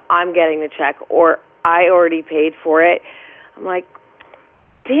 no, I'm getting the check, or I already paid for it. I'm like,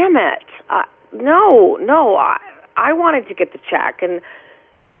 damn it. No, I wanted to get the check, and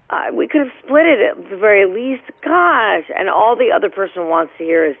we could have split it at the very least. Gosh, and all the other person wants to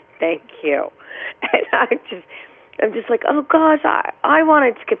hear is thank you. And I'm just like, oh gosh, I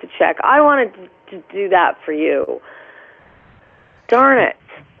wanted to get the check. I wanted to do that for you. Darn it.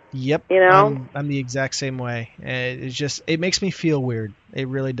 Yep. I'm the exact same way. It makes me feel weird. It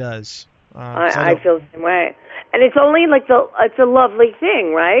really does. I feel the same way. And it's only like it's a lovely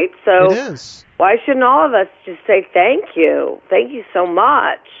thing, right? So it is. Why shouldn't all of us just say thank you so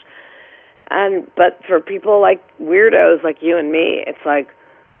much? But for people like weirdos like you and me, it's like,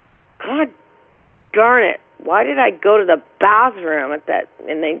 God darn it! Why did I go to the bathroom at that?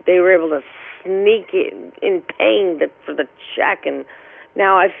 And they were able to sneak in paying for the check, and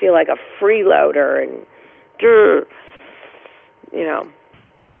now I feel like a freeloader, and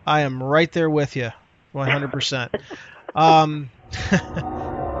I am right there with you, 100%.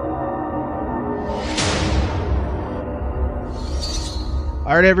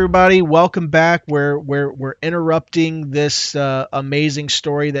 All right, everybody, welcome back. We're interrupting this amazing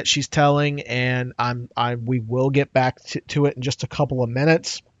story that she's telling, and we will get back to it in just a couple of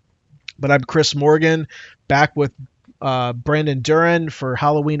minutes. But I'm Chris Morgan, back with Brandon Duran for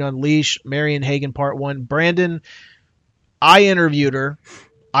Halloween Unleashed, Marion Hagen Part 1. Brandon, I interviewed her.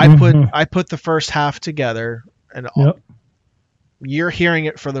 I put the first half together, and you're hearing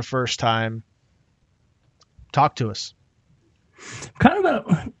it for the first time. Talk to us.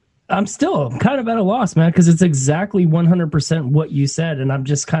 I'm still kind of at a loss, man, because it's exactly 100% what you said, and I'm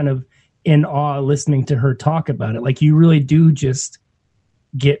just kind of in awe listening to her talk about it. Like, you really do just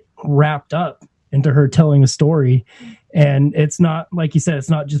get wrapped up into her telling a story, and it's not, like you said, it's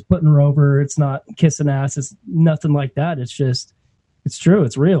not just putting her over, it's not kissing ass, it's nothing like that. It's just, it's true,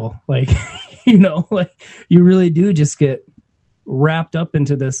 it's real. Like, like you really do just get wrapped up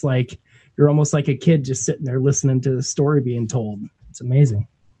into this, like, you're almost like a kid just sitting there listening to the story being told. It's amazing.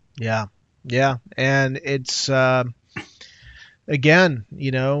 Yeah. And it's, again,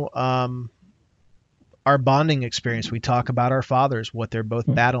 our bonding experience. We talk about our fathers, what they're both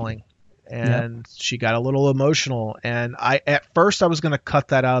battling. And she got a little emotional. And at first I was going to cut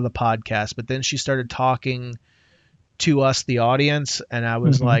that out of the podcast, but then she started talking to us, the audience. And I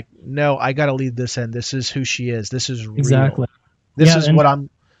was like, no, I got to leave this in. This is who she is. This is real. Exactly.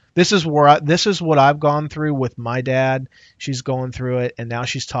 This is what I've gone through with my dad. She's going through it, and now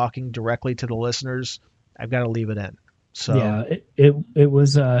she's talking directly to the listeners. I've got to leave it in. So yeah, it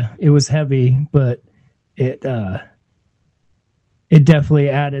was heavy, but it definitely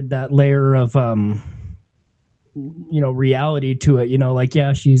added that layer of reality to it. Like,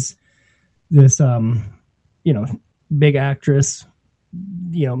 yeah, she's this big actress,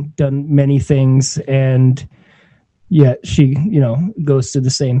 done many things, and yet she, goes through the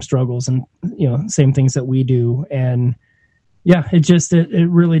same struggles and, same things that we do. And yeah, it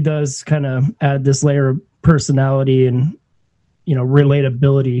really does kind of add this layer of personality and,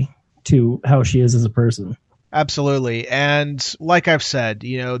 relatability to how she is as a person. Absolutely. And like I've said,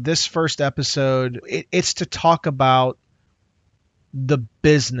 this first episode, it's to talk about the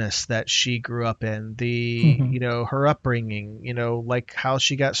business that she grew up in, her upbringing, like how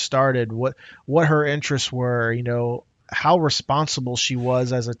she got started, what her interests were, how responsible she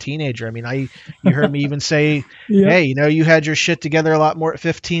was as a teenager. I mean, you heard me even say, hey, you had your shit together a lot more at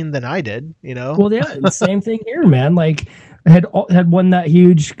 15 than I did, Well, yeah, same thing here, man. Like, I had won that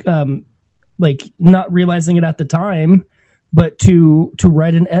huge, like, not realizing it at the time, but to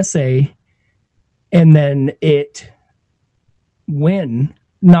write an essay and then it win,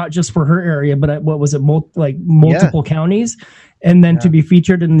 not just for her area, but what was it, multiple counties, and then to be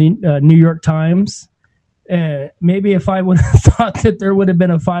featured in the New York Times. Maybe if I would have thought that there would have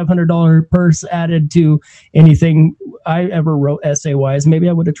been a $500 purse added to anything I ever wrote essay wise, maybe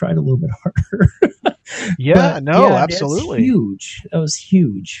I would have tried a little bit harder. Absolutely. Huge. That was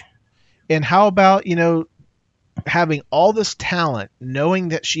huge. And how about, having all this talent, knowing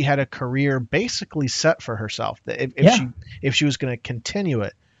that she had a career basically set for herself, that if she was going to continue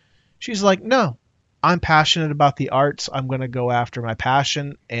it, she's like, no, I'm passionate about the arts. I'm going to go after my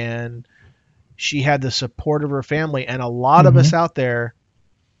passion. And she had the support of her family. And a lot of us out there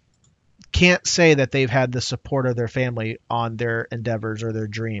can't say that they've had the support of their family on their endeavors or their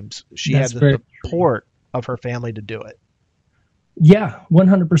dreams. She had the support of her family to do it. Yeah,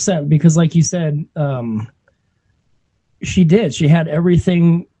 100%. Because like you said, she did. She had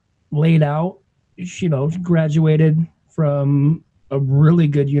everything laid out. She, graduated from a really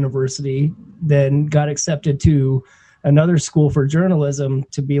good university, then got accepted to another school for journalism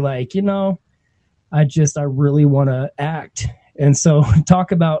to be like, I really want to act. And so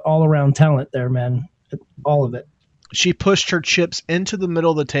talk about all around talent there, man. All of it. She pushed her chips into the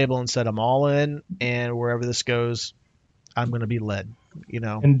middle of the table and said, I'm all in, and wherever this goes, I'm going to be led,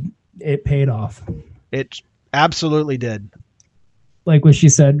 And it paid off. It absolutely did. Like what she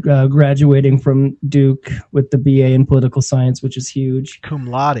said, graduating from Duke with the BA in political science, which is huge. Cum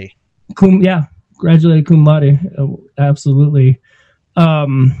laude. Graduated cum laude. Absolutely.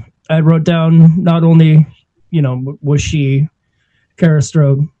 I wrote down not only, was she Kara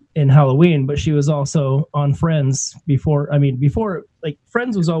Strode in Halloween, but she was also on Friends before, like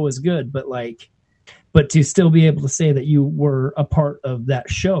Friends was always good, but to still be able to say that you were a part of that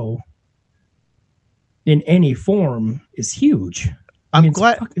show in any form is huge. I'm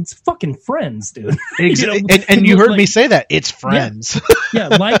glad it's fucking Friends, dude. And you heard me say that it's Friends. Yeah,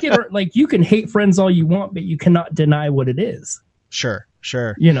 like it or like you can hate Friends all you want, but you cannot deny what it is. Sure.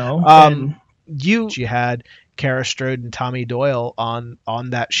 She had Kara Strode and Tommy Doyle on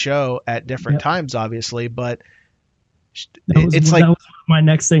that show at different times, obviously, but that was what my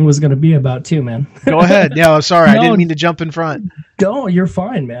next thing was going to be about too, man. Go ahead. Yeah, sorry, I didn't mean to jump in front. No, you're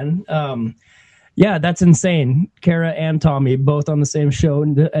fine, man. Yeah, that's insane. Kara and Tommy both on the same show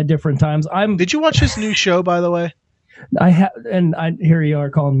at different times. Did you watch his new show, by the way? Here you are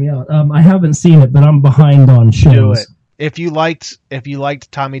calling me out. I haven't seen it, but I'm behind on shows. Do it. If you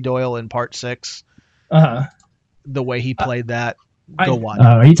liked Tommy Doyle in Part 6, the way he played that, go watch it.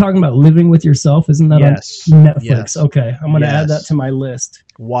 Are you talking about Living with Yourself? Isn't that on Netflix? Yes. Okay, I'm going to add that to my list.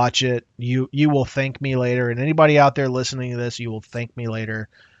 Watch it. You will thank me later, and anybody out there listening to this, you will thank me later.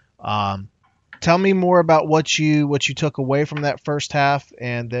 Tell me more about what you took away from that first half,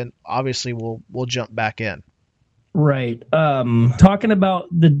 and then obviously we'll jump back in. Right. Talking about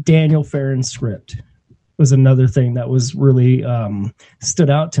the Daniel Farron script was another thing that was really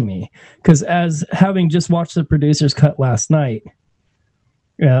stood out to me, because as having just watched the producer's cut last night,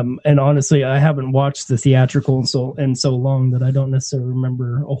 and honestly, I haven't watched the theatrical in so long that I don't necessarily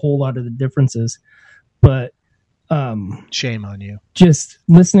remember a whole lot of the differences, but shame on you. Just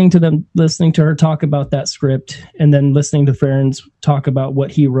listening to her talk about that script, and then listening to Farron's talk about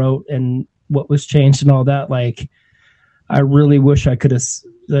what he wrote and what was changed and all that. Like, I really wish I could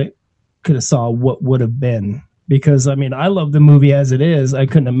have saw what would have been, because I love the movie as it is. I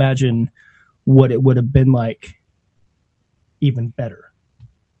couldn't imagine what it would have been like even better.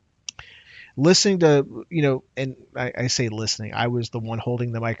 Listening to, and I say listening, I was the one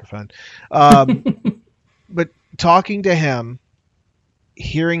holding the microphone. But talking to him,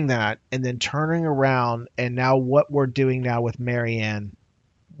 hearing that, and then turning around, and now what we're doing now with Marianne,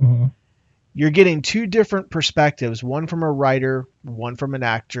 you're getting two different perspectives, one from a writer, one from an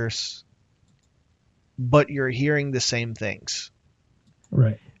actress, but you're hearing the same things.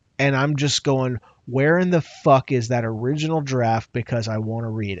 Right. And I'm just going, where in the fuck is that original draft? Because I want to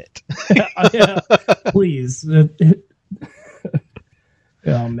read it. Yeah, please.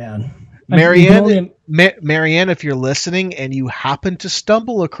 Oh, man. Marianne, if you're listening and you happen to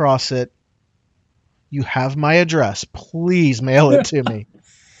stumble across it, you have my address. Please mail it to me.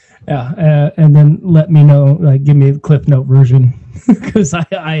 Yeah, and then let me know. Give me a Cliff Note version, because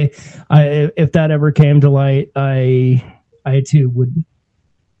I if that ever came to light, I too would.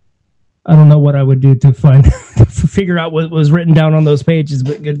 I don't know what I would do to figure out what was written down on those pages,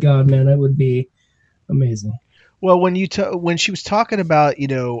 but good God, man, that would be amazing. Well, when she was talking about,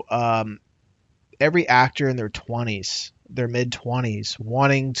 every actor in their 20s, their mid-20s,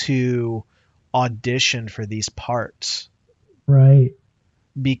 wanting to audition for these parts. Right.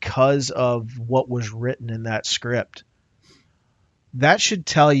 Because of what was written in that script. That should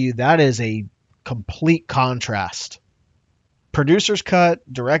tell you that is a complete contrast. Producer's cut,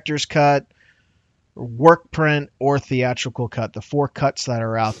 director's cut, work print, or theatrical cut, the 4 cuts that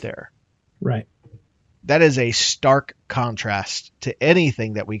are out there. Right. That is a stark contrast to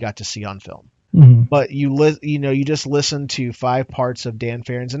anything that we got to see on film. Mm-hmm. But you just listen to 5 parts of Dan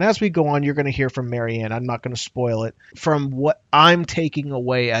Farron's, and as we go on, you're going to hear from Marianne. I'm not going to spoil it. From what I'm taking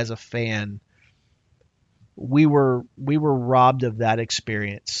away as a fan, we were robbed of that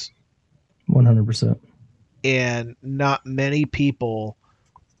experience. 100%. And not many people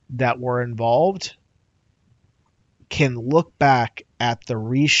that were involved can look back at the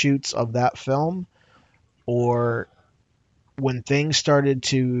reshoots of that film, or when things started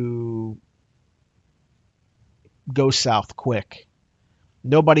to go south quick.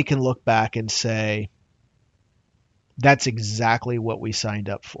 Nobody can look back and say, that's exactly what we signed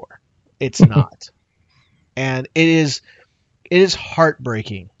up for. It's not. And it is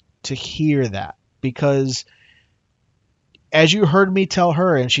heartbreaking to hear that, because as you heard me tell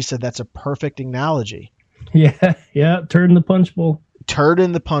her, and she said that's a perfect analogy. Yeah, turd in the punch bowl. Turd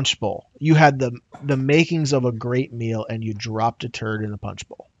in the punch bowl. You had the makings of a great meal, and you dropped a turd in the punch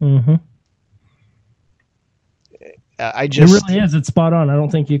bowl. Mm-hmm. It really is. It's spot on. I don't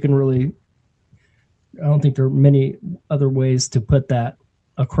think there are many other ways to put that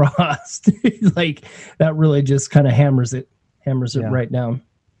across. Like, that really just kind of hammers it right down.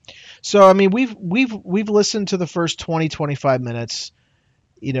 So, I mean, we've listened to the first 25 minutes.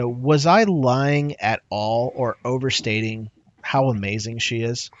 Was I lying at all or overstating how amazing she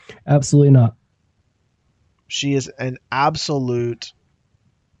is? Absolutely not. She is an absolute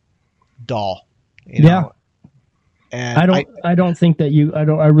doll. Yeah. And I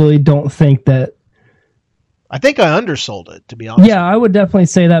really don't think that. I think I undersold it, to be honest. Yeah, I would definitely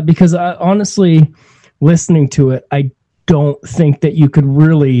say that, because honestly, listening to it, I don't think that you could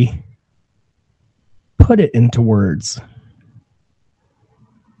really put it into words.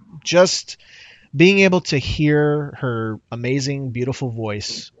 Just being able to hear her amazing, beautiful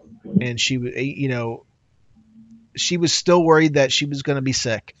voice, and she was still worried that she was going to be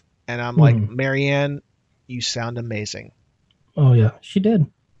sick, and I'm like, Marianne, you sound amazing. Oh yeah, she did.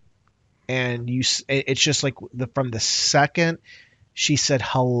 And it's just like from the second she said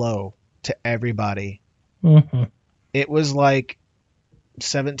hello to everybody, it was like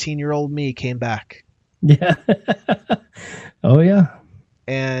 17-year-old me came back. Yeah. Oh yeah.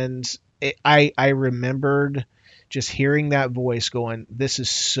 And I remembered just hearing that voice going, this is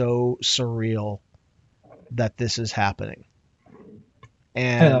so surreal that this is happening.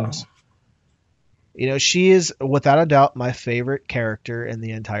 And she is without a doubt my favorite character in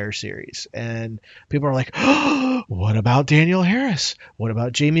the entire series. And people are like, oh, what about Danielle Harris? What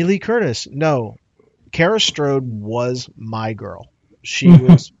about Jamie Lee Curtis? No, Kara Strode was my girl. She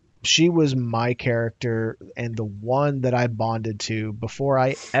was my character, and the one that I bonded to before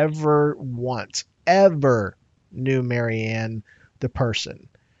I ever knew Marianne, the person.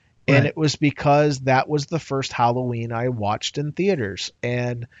 Right. And it was because that was the first Halloween I watched in theaters.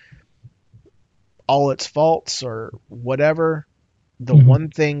 And all its faults or whatever, the one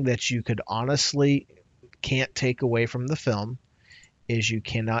thing that you could honestly can't take away from the film is you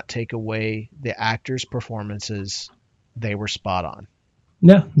cannot take away the actors' performances. They were spot on.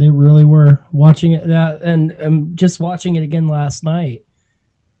 Yeah, they really were. Watching it and just watching it again last night.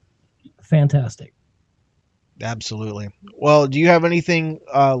 Fantastic. Absolutely. Well, do you have anything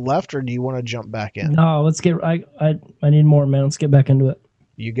left, or do you want to jump back in? No, let's get. I need more, man. Let's get back into it.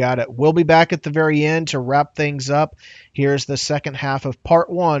 You got it. We'll be back at the very end to wrap things up. Here's the second half of part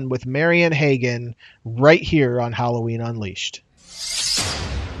 1 with Marianne Hagan right here on Halloween Unleashed.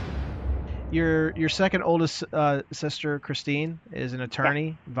 Your second oldest sister, Christine, is an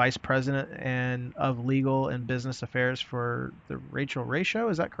attorney, vice president of legal and business affairs for the Rachel Ray Show.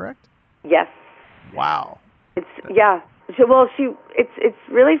 Is that correct? Yes. Wow. It's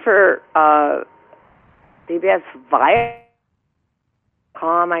really for CBS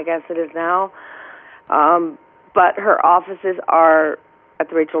Viacom, I guess it is now. But her offices are at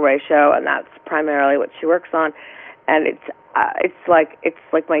the Rachel Ray Show, and that's primarily what she works on. And it's like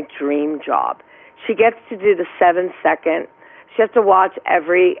my dream job. She gets to do the 7-second. She has to watch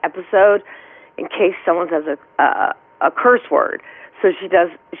every episode in case someone says a curse word. So she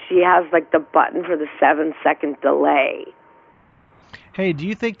has like the button for the 7-second delay. Hey, do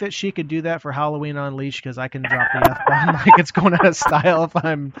you think that she could do that for Halloween Unleashed? Because I can drop the F-bomb like it's going out of style if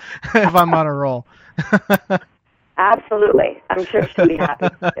I'm on a roll. Absolutely, I'm sure she'll be happy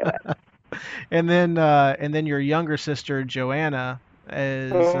to do it. And then your younger sister Joanna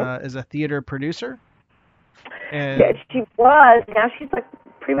is a theater producer. And yeah, she was. Now she's like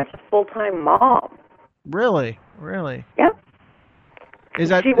pretty much a full-time mom. Really? Yeah. Is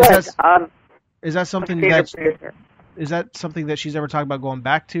that something that she's ever talked about going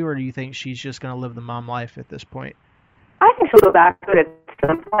back to, or do you think she's just going to live the mom life at this point? I think she'll go back to it. It's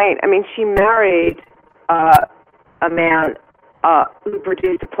some point. I mean, she married a man who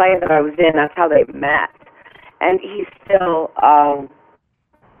produced a play that I was in. That's how they met. And he's still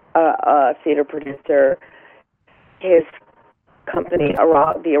a theater producer. His company,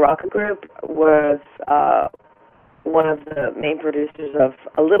 the Araka Group, was one of the main producers of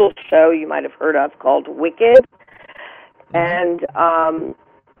a little show you might have heard of called Wicked. And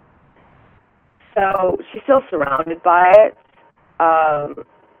so she's still surrounded by it.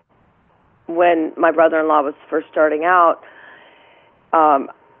 When my brother-in-law was first starting out,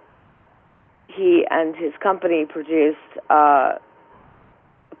 he and his company produced a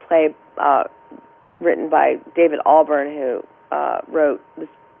play written by David Albarn, who wrote this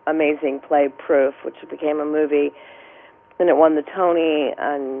amazing play, Proof, which became a movie, and it won the Tony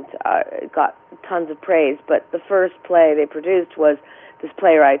and it got tons of praise. But the first play they produced was this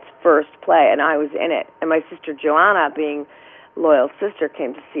playwright's first play, and I was in it. And my sister Joanna, being loyal sister,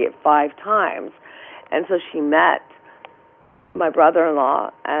 came to see it 5 times. And so she met my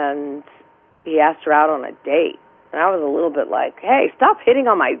brother-in-law, and he asked her out on a date. And I was a little bit like, hey, stop hitting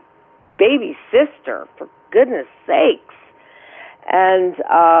on my baby sister, for goodness sakes. And,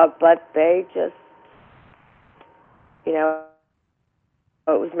 but they just, you know,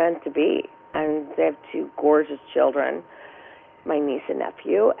 it was meant to be. And they have 2 gorgeous children, my niece and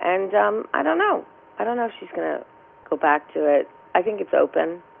nephew. And I don't know. I don't know if she's going to go back to it. I think it's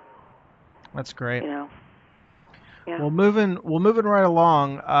open. That's great. You know. Yeah. Well, moving right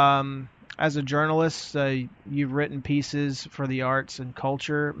along. As a journalist, you've written pieces for the arts and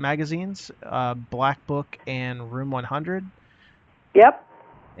culture magazines, Black Book and Room 100. Yep.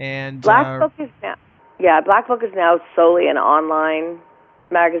 And Black Book is now solely an online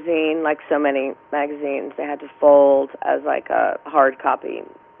magazine, like so many magazines. They had to fold as like a hard copy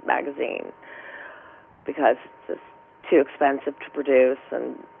magazine because it's just too expensive to produce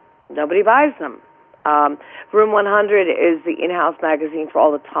and nobody buys them. Room 100 is the in-house magazine for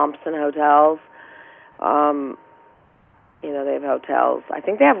all the Thompson hotels. You know, they have hotels. I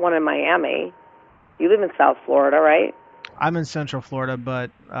think they have one in Miami. You live in South Florida, right? I'm in Central Florida,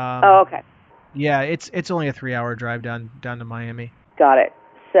 but oh, okay. Yeah, it's only a 3-hour drive down to Miami. Got it.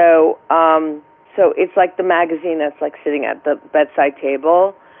 So so it's like the magazine that's like sitting at the bedside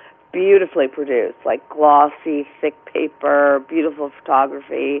table, beautifully produced, like glossy, thick paper, beautiful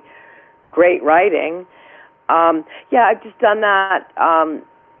photography, great writing. Yeah, I've just done that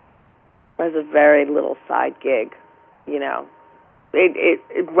as a very little side gig, you know.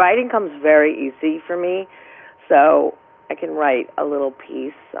 Writing comes very easy for me, so I can write a little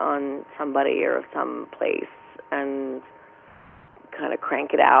piece on somebody or some place and kind of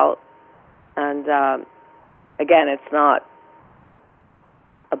crank it out. And again, it's not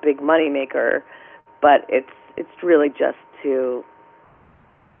a big money maker, but it's really just to,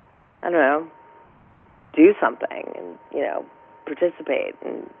 I don't know, do something and, you know, participate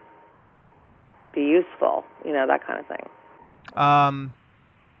and be useful, you know, that kind of thing.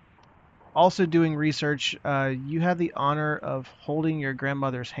 Also doing research, you had the honor of holding your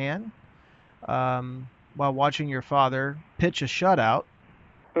grandmother's hand while watching your father pitch a shutout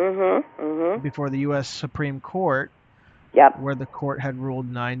before the U.S. Supreme Court, where the court had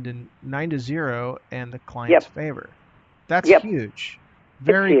ruled 9-0 in the client's favor. That's huge.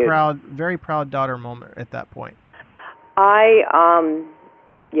 Very proud daughter moment at that point. I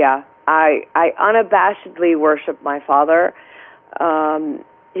unabashedly worship my father.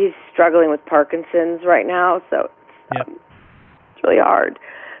 He's struggling with Parkinson's right now, so it's really hard.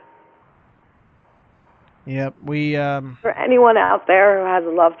 Yep, for anyone out there who has a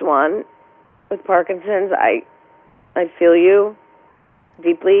loved one with Parkinson's, I feel you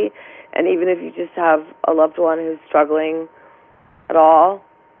deeply, and even if you just have a loved one who's struggling at all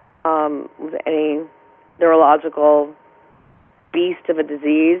with any neurological beast of a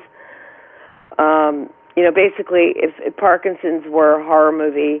disease, you know, basically, if Parkinson's were a horror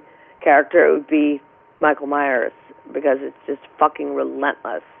movie character, it would be Michael Myers, because it's just fucking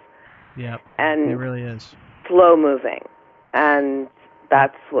relentless. Yeah, and it really is. Slow moving, and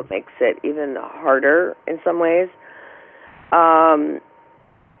that's what makes it even harder in some ways. But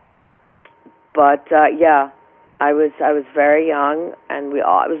I was very young, and it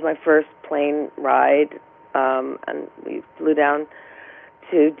was my first plane ride, and we flew down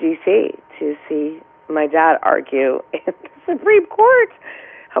to D.C. to see my dad argue in the Supreme Court.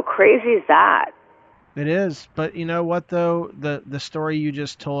 How crazy is that? It is, but you know what though, the story you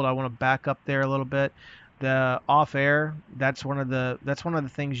just told, I want to back up there a little bit. The off air, that's one of the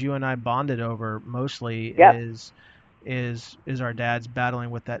things you and I bonded over mostly, is is our dads battling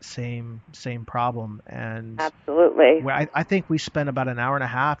with that same problem. And Absolutely. I think we spent about an hour and a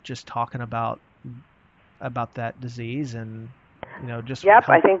half just talking about that disease, and just Yep,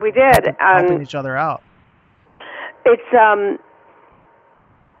 I think we did. helping each other out. It's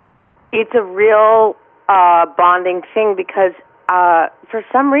a real bonding thing because for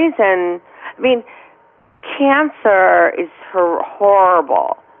some reason, I mean, cancer is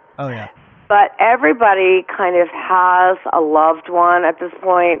horrible. Oh yeah. But everybody kind of has a loved one at this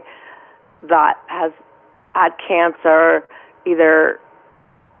point that has had cancer, either,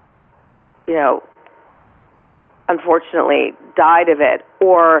 unfortunately died of it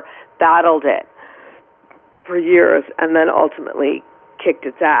or battled it for years and then ultimately kicked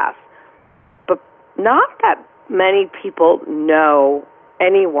its ass. But not that many people know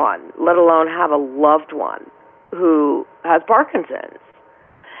anyone, let alone have a loved one who has Parkinson's.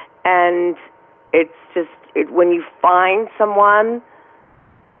 And it's just, when you find someone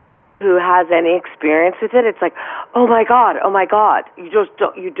who has any experience with it, it's like, oh my God. You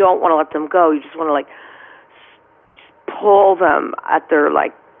don't want to let them go. You just want to pull them at their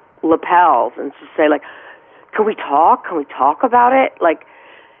lapels and just say can we talk? Can we talk about it?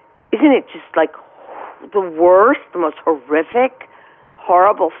 Isn't it just the worst, the most horrific,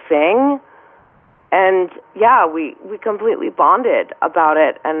 horrible thing? And yeah, we completely bonded about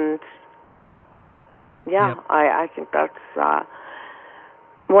it, and yeah, yep. I think that's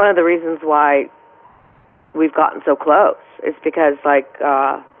one of the reasons why we've gotten so close. Is because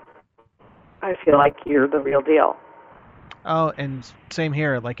I feel like you're the real deal. Oh, and same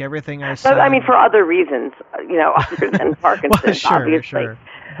here. Everything I said. But, I mean, for other reasons, other than Parkinson's, well, sure, obviously. Sure.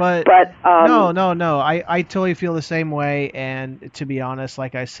 But no. I totally feel the same way. And to be honest,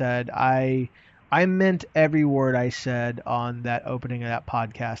 like I said, I meant every word I said on that opening of that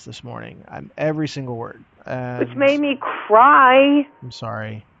podcast this morning. Every single word. Which made me cry. I'm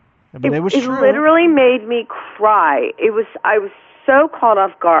sorry, but it was true. It literally made me cry. I was so caught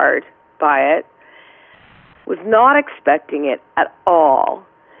off guard by it. Was not expecting it at all.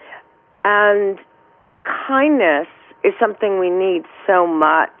 And kindness is something we need so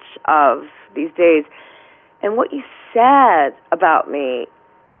much of these days. And what you said about me,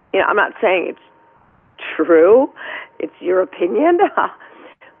 I'm not saying it's true, it's your opinion,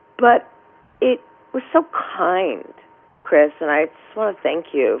 but it was so kind, Chris, and I just want to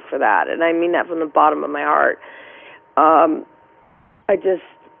thank you for that. And I mean that from the bottom of my heart.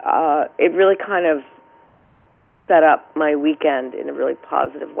 It really kind of set up my weekend in a really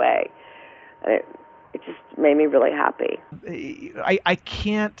positive way. It just made me really happy. I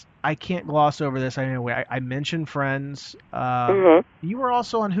can't gloss over this. I mentioned Friends. You were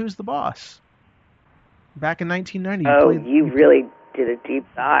also on Who's the Boss back in 1990. You really did a deep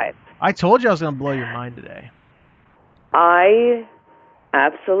dive. I told you I was going to blow your mind today.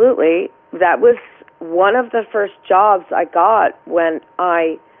 Absolutely. That was one of the first jobs I got when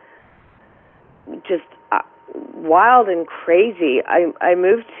I just wild and crazy. I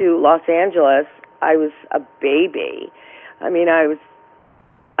moved to Los Angeles. I was a baby. I mean, I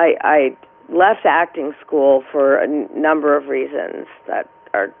left acting school for a number of reasons that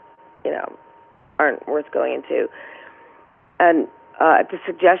are, aren't worth going into. And at the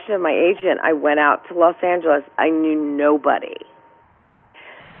suggestion of my agent, I went out to Los Angeles. I knew nobody.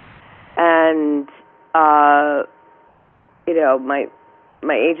 And,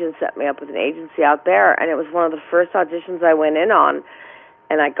 my agent set me up with an agency out there, and it was one of the first auditions I went in on,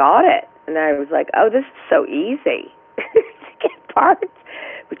 and I got it. And I was like, oh, this is so easy to get parts,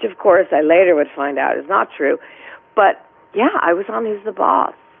 which, of course, I later would find out is not true. But, yeah, I was on Who's the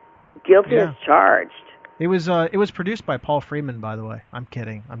Boss, guilty as charged. It was produced by Paul Freeman, by the way. I'm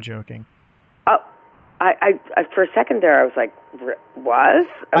kidding. I'm joking. Oh, I for a second there, I was like, was?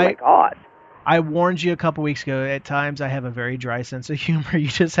 Oh, my God. I warned you a couple weeks ago. At times, I have a very dry sense of humor. You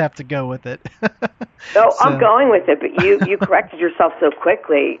just have to go with it. No, I'm going with it, but you corrected yourself so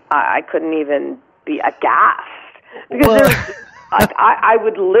quickly, I couldn't even be aghast. Because I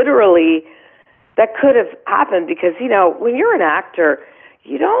would literally, that could have happened because, when you're an actor,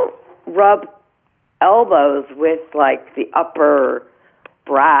 you don't rub elbows with, the upper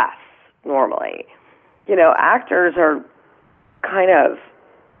brass normally. Actors are kind of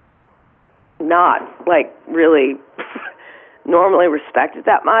not really normally respected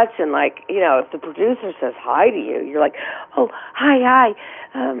that much, and if the producer says hi to you, you're like, oh, hi,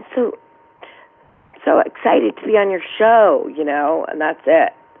 so excited to be on your show, and that's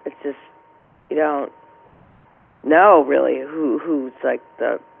it. It's just you don't know really who's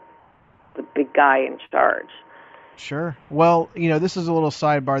the big guy in charge. Sure. Well, this is a little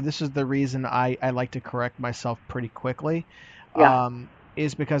sidebar. This is the reason I like to correct myself pretty quickly. Yeah.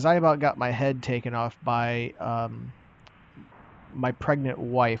 Is because I about got my head taken off by my pregnant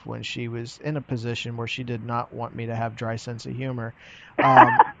wife when she was in a position where she did not want me to have dry sense of humor.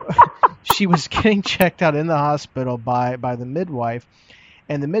 She was getting checked out in the hospital by the midwife,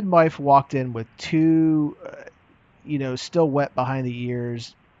 and the midwife walked in with two, still wet behind the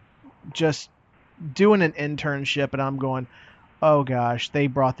ears, just doing an internship, and I'm going, oh gosh, they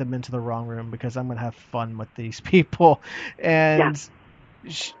brought them into the wrong room because I'm going to have fun with these people. And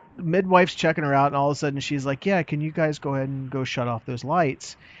midwife's checking her out, and all of a sudden she's like, yeah, can you guys go ahead and go shut off those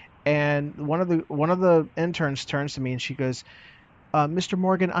lights? And one of the interns turns to me and she goes, Mr.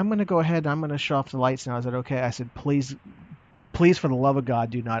 Morgan, I'm going to go ahead and I'm going to shut off the lights now. I said, okay. I said, please, for the love of God,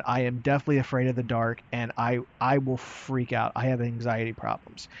 do not. I am definitely afraid of the dark, and I will freak out. I have anxiety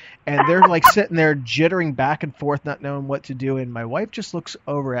problems. And they're like sitting there jittering back and forth, not knowing what to do. And my wife just looks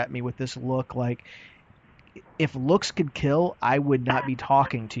over at me with this look like, if looks could kill, I would not be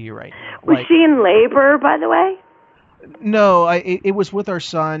talking to you right now. Was she in labor, by the way? No, it was with our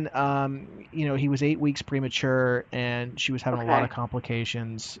son. He was 8 weeks premature, and she was having a lot of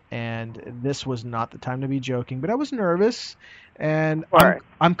complications. And this was not the time to be joking. But I was nervous, and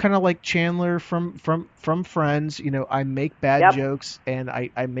I'm kind of like Chandler from Friends. I make bad jokes, and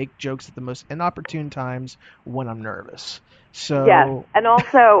I make jokes at the most inopportune times when I'm nervous. So yes, and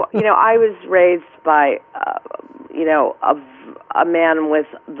also, I was raised by, a man with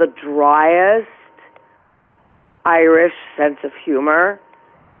the driest Irish sense of humor,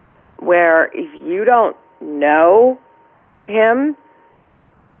 where if you don't know him,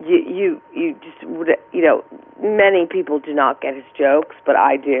 you just would, many people do not get his jokes, but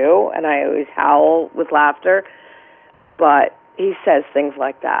I do, and I always howl with laughter. But he says things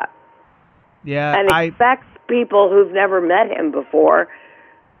like that. Yeah, and expects people who've never met him before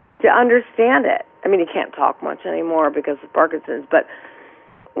to understand it. I mean, he can't talk much anymore because of Parkinson's, but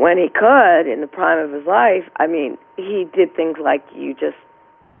when he could, in the prime of his life, I mean, he did things like you just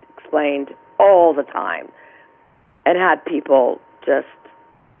explained all the time and had people just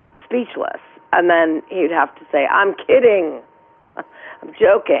speechless. And then he'd have to say, I'm kidding. I'm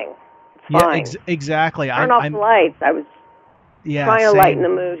joking. It's fine. Exactly. Turn off the lights. I was trying to lighten the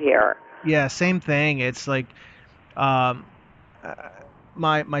mood here. Yeah, same thing. It's like my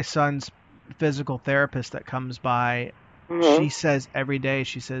son's physical therapist that comes by, she says every day,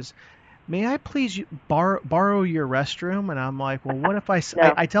 she says, may I please borrow your restroom? And I'm like, well, what if I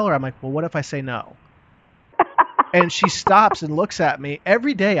tell her, I'm like, well, what if I say no? And she stops and looks at me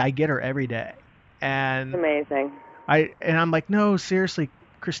every day. I get her every day. And amazing. I'm like, no, seriously,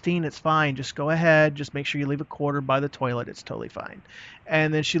 Christine, it's fine. Just go ahead. Just make sure you leave a quarter by the toilet. It's totally fine.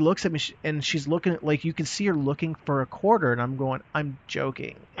 And then she looks at me, and she's looking at, like, you can see her looking for a quarter, and I'm going, I'm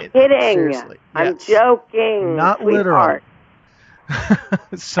joking. Kidding. Seriously. I'm joking. Not literal.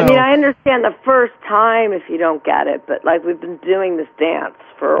 So, I mean, I understand the first time if you don't get it, but, like, we've been doing this dance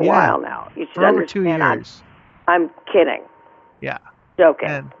for a while now. You should for over understand 2 years. I'm kidding. Yeah.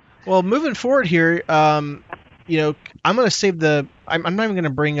 Joking. Well, moving forward here, I'm going to save I'm not even going to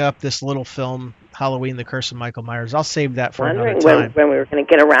bring up this little film, Halloween, The Curse of Michael Myers. I'll save that for another time. When we were going to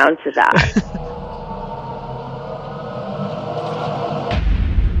get around to that.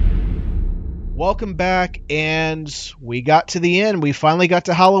 Welcome back, and we got to the end. We finally got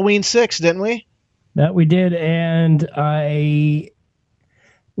to Halloween 6, didn't we? That we did, and I,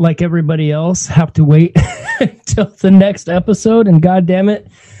 like everybody else, have to wait until the next episode, and God damn it,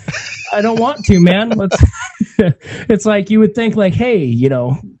 I don't want to, man. It's like you would think, like, hey,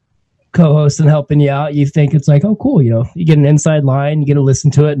 co-host and helping you out, you think it's like, oh, cool, you get an inside line, you get to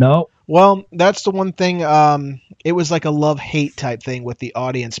listen to it. No. Well, that's the one thing. It was like a love-hate type thing with the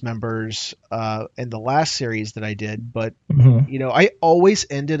audience members in the last series that I did. But, I always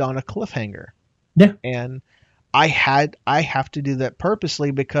ended on a cliffhanger. Yeah. And I have to do that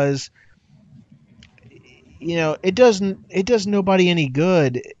purposely because, it does nobody any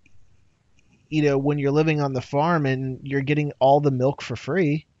good, when you're living on the farm and you're getting all the milk for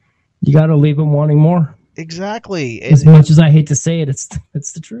free. You got to leave them wanting more. Exactly. As much as I hate to say it, it's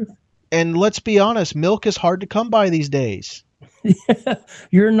the truth. And let's be honest, milk is hard to come by these days.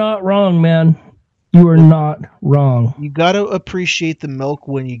 You're not wrong, man. You are not wrong. You got to appreciate the milk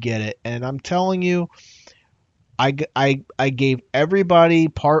when you get it. And I'm telling you, I gave everybody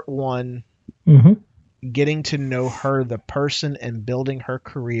part 1, getting to know her, the person, and building her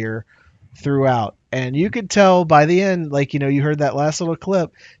career throughout. And you could tell by the end, like, you heard that last little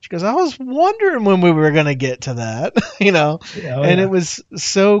clip. She goes, I was wondering when we were going to get to that, and it was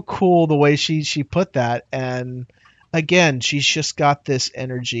so cool the way she put that. And again, she's just got this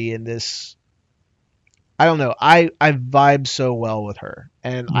energy and this. I don't know. I vibe so well with her,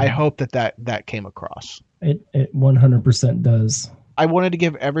 and I hope that came across. It 100% does. I wanted to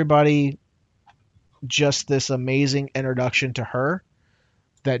give everybody just this amazing introduction to her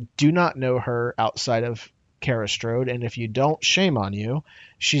that do not know her outside of Kara Strode, and if you don't, shame on you.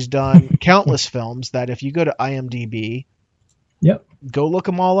 She's done countless films that if you go to IMDb, yep, go look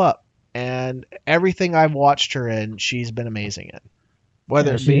them all up, and everything I've watched her in, she's been amazing in.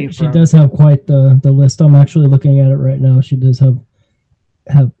 Whether it be she does have quite the list. I'm actually looking at it right now. She does have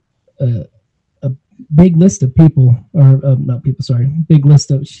a big list of people, or not people. Sorry, big list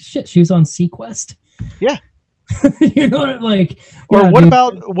of shit. She was on Sequest. Yeah. You know what, like, or what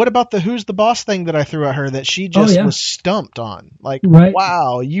about the Who's the Boss thing that I threw at her that she just was stumped on? Like, right.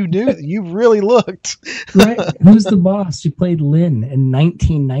 Wow, you knew, you really looked. Right. Who's the Boss? She played Lynn in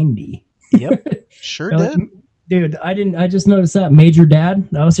 1990. Yep, sure did. Dude, I just noticed that. Major Dad.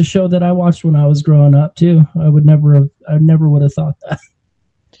 That was a show that I watched when I was growing up too. I never would have thought that.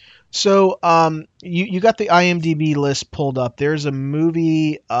 So, you got the IMDb list pulled up. There's a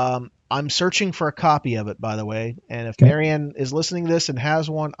movie. I'm searching for a copy of it, by the way. And if Marianne is listening to this and has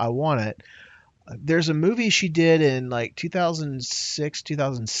one, I want it. There's a movie she did in like 2006,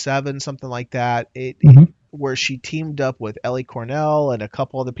 2007, something like that. Where she teamed up with Ellie Cornell and a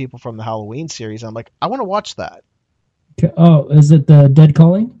couple other people from the Halloween series. I'm like, I want to watch that. Okay. Oh, is it the Dead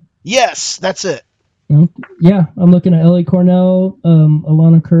Calling? Yes, that's it. Yeah, I'm looking at Ellie Cornell,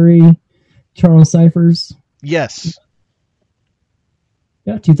 Alana Curry, Charles Cyphers. Yes.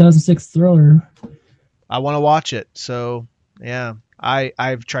 Yeah, 2006 thriller. I want to watch it. So, yeah,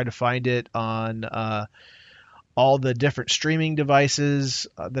 I've tried to find it on all the different streaming devices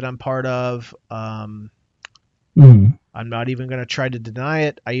that I'm part of. I'm not even going to try to deny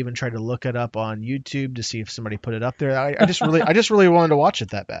it. I even tried to look it up on YouTube to see if somebody put it up there. I just really wanted to watch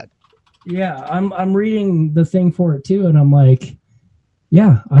it that bad. Yeah, I'm reading the thing for it too, and I'm like,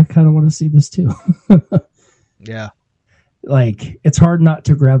 yeah, I kind of want to see this too. Yeah. Like, it's hard not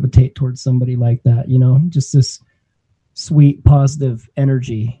to gravitate towards somebody like that, you know, just this sweet, positive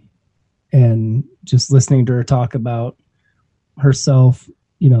energy, and just listening to her talk about herself,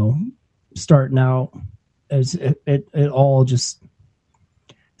 you know, starting out as it all just,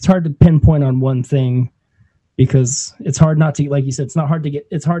 it's hard to pinpoint on one thing because it's hard not to, like you said,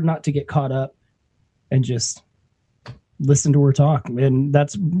 it's hard not to get caught up and just listen to her talk. And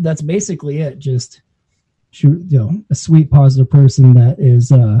that's basically it. Just, a sweet, positive person that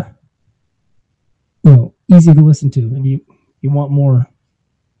is, easy to listen to, and you want more.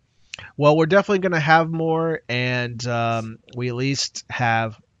 Well, we're definitely going to have more, and we at least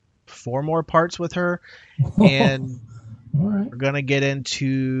have 4 more parts with her, and all right. We're going to get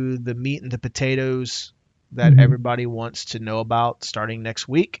into the meat and the potatoes that everybody wants to know about starting next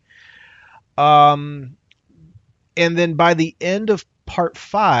week. And then by the end of part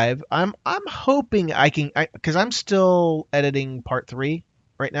 5, I'm hoping I can, because I'm still editing part 3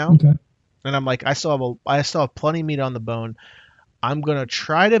 right now. Okay. And I'm like, I still have plenty of meat on the bone. I'm going to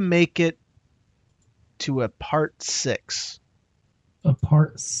try to make it to a part 6. A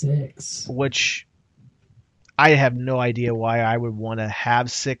part 6. Which I have no idea why I would want to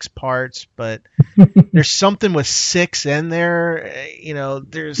have 6 parts, but there's something with 6 in there. You know,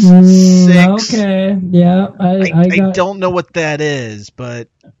 there's 6. Okay. Yeah. I don't know what that is, but,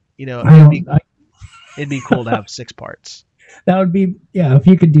 you know, it'd be cool to have 6 parts. That would be, yeah, if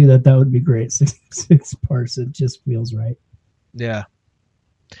you could do that, that would be great. 6 parts. It just feels right. Yeah.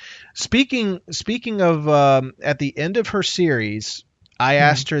 Speaking of at the end of her series, I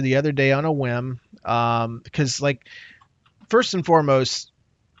asked her the other day on a whim, because, like, first and foremost,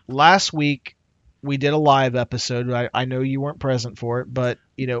 last week we did a live episode. I know you weren't present for it, but,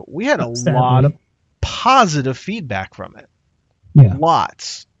 you know, we had a lot of positive feedback from it. Yeah.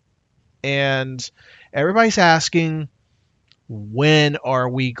 Lots. And everybody's asking, when are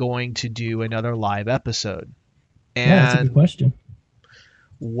we going to do another live episode? And, yeah, that's a good question.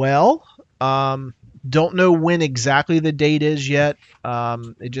 Well, don't know when exactly the date is yet.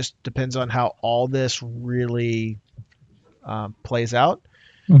 It just depends on how all this really plays out.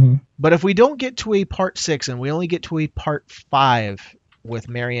 Mm-hmm. But if we don't get to a part 6 and we only get to a part 5 with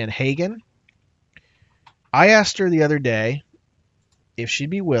Marianne Hagan, I asked her the other day if she'd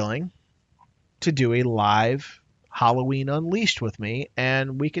be willing to do a live Halloween Unleashed with me,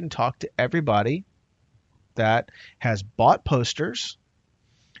 and we can talk to everybody that has bought posters,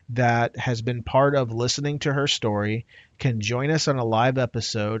 that has been part of listening to her story, can join us on a live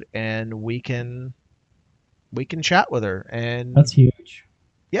episode, and we can chat with her. And that's huge.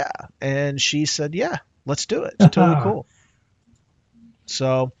 Yeah. And she said, yeah, let's do it. It's totally cool.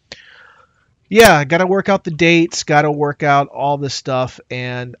 So, yeah, got to work out the dates, got to work out all this stuff.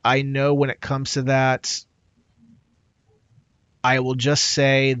 And I know when it comes to that, I will just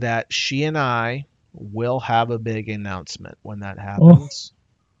say that she and I will have a big announcement when that happens.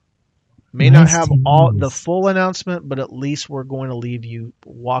 May not have all the full announcement, but at least we're going to leave you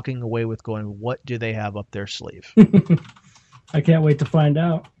walking away with going, what do they have up their sleeve? I can't wait to find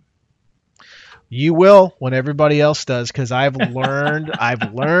out. You will when everybody else does, because I've learned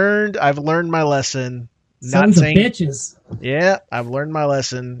my lesson. Sons of bitches. Yeah, I've learned my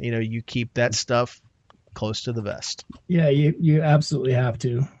lesson. You know, you keep that stuff close to the vest. Yeah, you absolutely have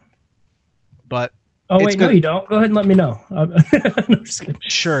to. But no, you don't. Go ahead and let me know. No, just kidding.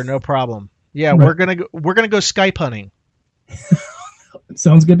 Sure, no problem. Yeah, Right. we're gonna go Skype hunting.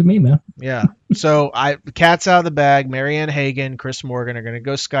 Sounds good to me, man. Yeah. So cat's out of the bag. Marianne Hagen, Chris Morgan are gonna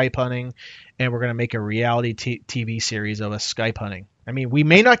go Skype hunting, and we're gonna make a reality TV series of us Skype hunting. I mean, we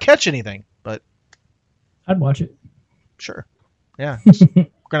may not catch anything, but I'd watch it. Sure. Yeah. We're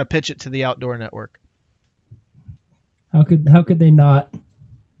gonna pitch it to the Outdoor Network. How could they not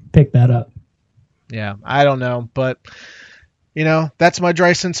pick that up? Yeah, I don't know, but you know, that's my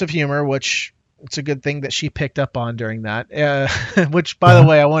dry sense of humor, which it's a good thing that she picked up on during that. Which, by the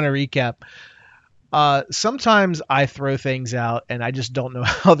way, I want to recap. Sometimes I throw things out and I just don't know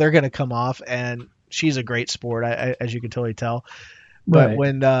how they're going to come off. And she's a great sport, as you can totally tell. But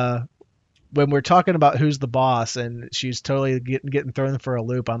Right. when we're talking about who's the boss and she's totally getting thrown for a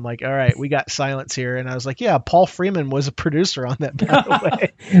loop, I'm like, all right, we got silence here. And I was like, yeah, Paul Freeman was a producer on that, by the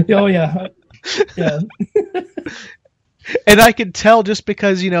way. Oh yeah. Yeah. And I could tell just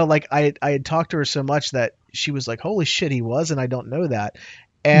because, you know, like I had talked to her so much that she was like, holy shit, he was, and I don't know that.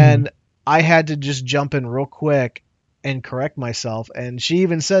 And I had to just jump in real quick and correct myself. And she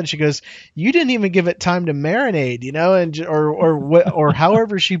even said, she goes, you didn't even give it time to marinate, you know, and or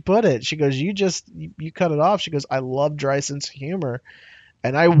however she put it. She goes, you cut it off. She goes, I love dry sense of humor.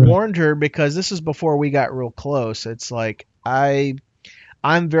 And I warned her because this is before we got real close. It's like I'm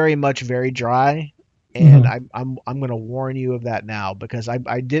very much very dry, and I'm going to warn you of that now, because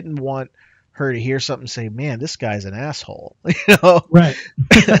I didn't want her to hear something and say, man, this guy's an asshole, you know? Right.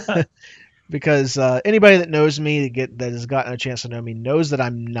 Because anybody that knows me that has gotten a chance to know me knows that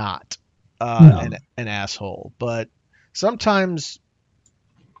I'm not an asshole. But sometimes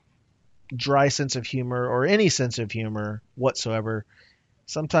dry sense of humor, or any sense of humor whatsoever,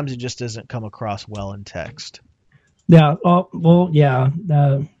 sometimes it just doesn't come across well in text. Yeah. Oh, well, yeah.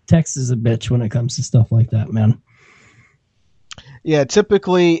 Text is a bitch when it comes to stuff like that, man. Yeah,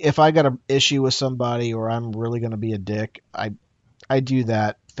 typically if I got an issue with somebody or I'm really going to be a dick, I do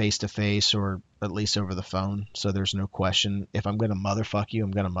that face to face, or at least over the phone. So there's no question. If I'm going to motherfuck you,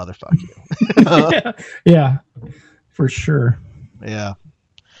 I'm going to motherfuck you. Yeah, for sure. Yeah.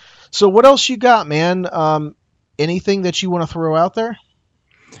 So what else you got, man? Anything that you want to throw out there?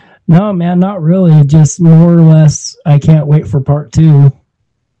 No, man, not really. Just more or less, I can't wait for part 2.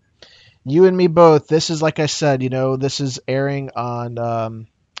 You and me both. This is, like I said, you know, this is airing on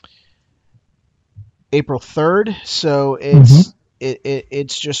April 3rd. So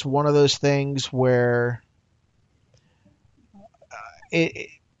it's just one of those things where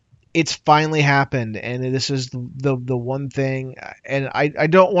it's finally happened, and this is the one thing. And I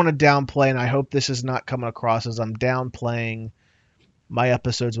don't want to downplay, and I hope this is not coming across as I'm downplaying my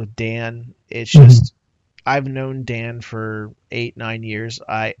episodes with Dan. It's just I've known Dan for 8-9 years.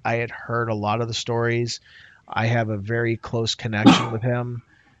 I had heard a lot of the stories. I have a very close connection with him.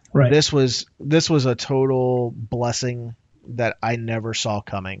 Right. This was a total blessing that I never saw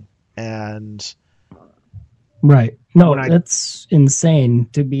coming. And right. No, that's insane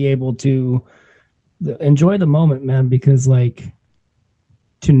to be able to enjoy the moment, man, because like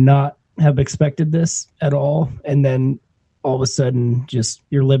to not have expected this at all, and then all of a sudden just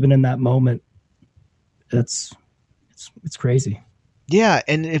you're living in that moment. It's crazy. Yeah,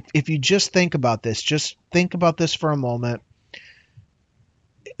 and if you just think about this for a moment.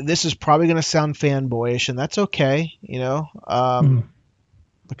 This is probably going to sound fanboyish, and that's okay, you know,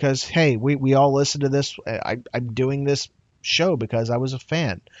 because hey, we all listen to this. I'm doing this show because I was a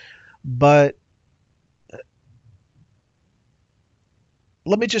fan, but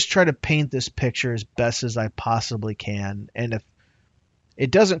let me just try to paint this picture as best as I possibly can. And if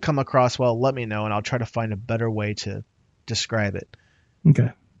it doesn't come across well, let me know, and I'll try to find a better way to describe it.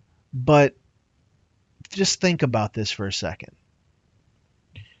 Okay. But just think about this for a second.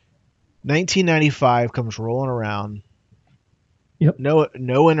 1995 comes rolling around. Yep.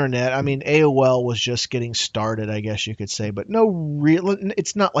 No internet. I mean, AOL was just getting started, I guess you could say, but no real.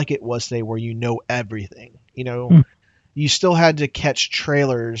 It's not like it was today where you know everything. You still had to catch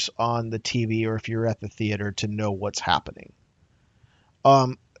trailers on the TV or if you're at the theater to know what's happening.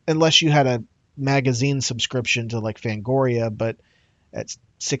 Unless you had a magazine subscription to like Fangoria, but at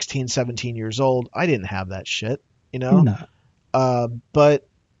 16, 17 years old, I didn't have that shit, No. But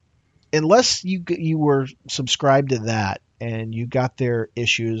unless you were subscribed to that and you got their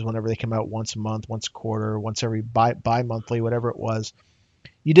issues whenever they come out once a month, once a quarter, once every bi-monthly, whatever it was,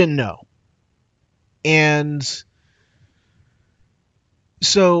 you didn't know. And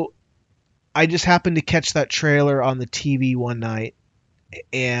so I just happened to catch that trailer on the TV one night,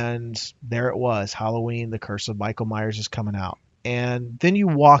 and there it was. Halloween, The Curse of Michael Myers is coming out. And then you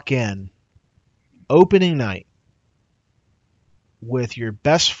walk in, opening night, with your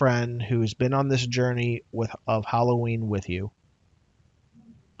best friend who's been on this journey of Halloween with you.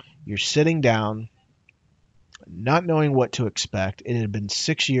 You're sitting down, not knowing what to expect. It had been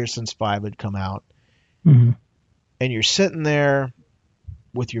 6 years since 5 had come out. Mm-hmm. And you're sitting there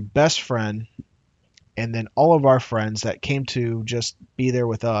with your best friend, and then all of our friends that came to just be there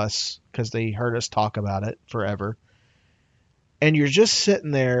with us because they heard us talk about it forever. And you're just sitting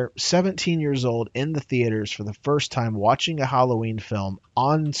there, 17 years old, in the theaters for the first time, watching a Halloween film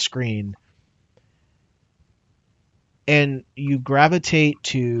on screen. And you gravitate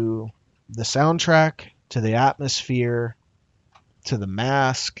to the soundtrack, to the atmosphere, to the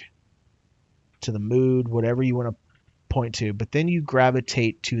mask, to the mood, whatever you want to point to. But then you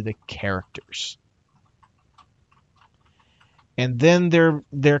gravitate to the characters. And then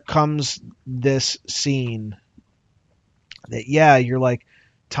there comes this scene that, you're like,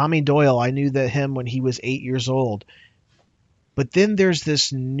 Tommy Doyle, I knew that him when he was 8 years old. But then there's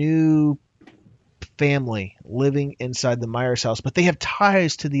this new family living inside the Myers house, but they have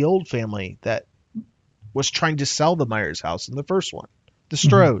ties to the old family that was trying to sell the Myers house in the first one, the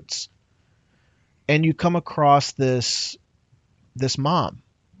Strodes. Mm-hmm. And you come across this mom,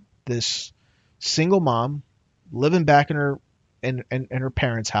 this single mom living back in her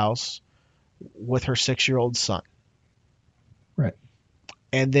parents' house with her 6-year-old son. Right.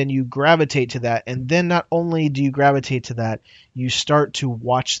 And then you gravitate to that. And then not only do you gravitate to that, you start to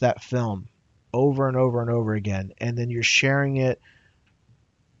watch that film over and over and over again. And then you're sharing it,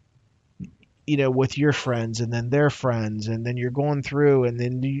 with your friends and then their friends. And then you're going through.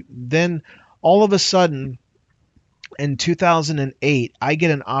 And then all of a sudden, in 2008, I get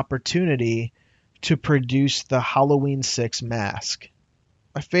an opportunity to produce the Halloween 6 mask.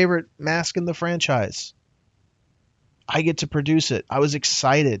 My favorite mask in the franchise. I get to produce it. I was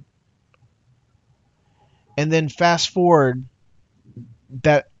excited. And then fast forward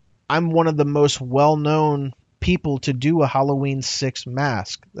that I'm one of the most well-known people to do a Halloween 6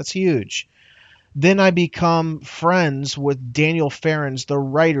 mask. That's huge. Then I become friends with Daniel Farrens, the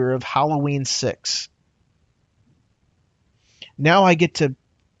writer of Halloween 6. Now I get to,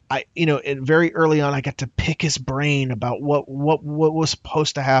 very early on, I got to pick his brain about what was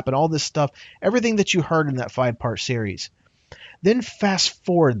supposed to happen, all this stuff, everything that you heard in that 5-part series. Then fast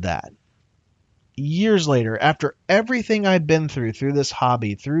forward that, years later, after everything I've been through this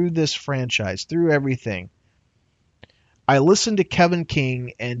hobby, through this franchise, through everything, I listened to Kevin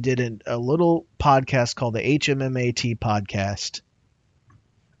King and did a little podcast called the HMMAT podcast.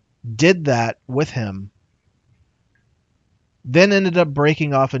 Did that with him. Then ended up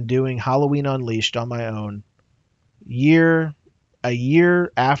breaking off and doing Halloween Unleashed on my own. A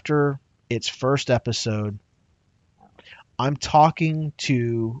year after its first episode, I'm talking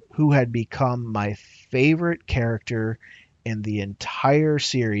to who had become my favorite character in the entire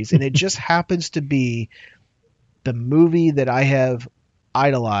series. And it just happens to be the movie that I have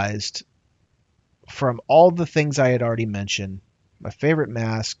idolized from all the things I had already mentioned. My favorite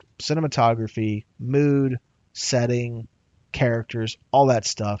mask, cinematography, mood, setting, characters, all that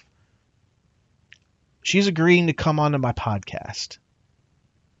stuff. She's agreeing to come onto my podcast.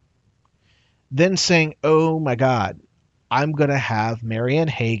 Then saying, oh my God, I'm going to have Marianne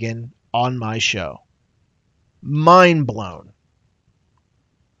Hagen on my show. Mind blown.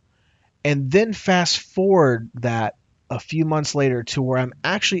 And then fast forward that a few months later to where I'm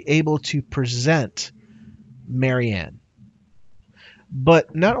actually able to present Marianne.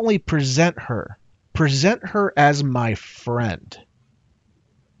 But not only present her as my friend.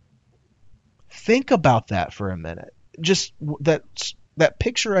 Think about that for a minute. Just that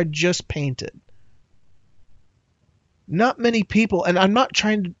picture I just painted. Not many people, and I'm not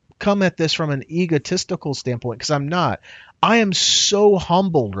trying to come at this from an egotistical standpoint, because I'm not. I am so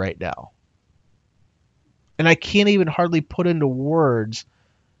humbled right now. And I can't even hardly put into words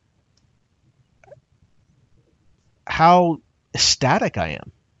how ecstatic I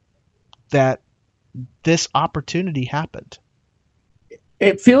am that this opportunity happened.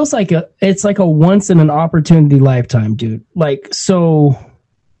 It feels like it's like a once in an opportunity lifetime, dude. Like, so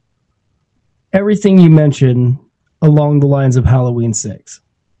everything you mentioned along the lines of Halloween 6.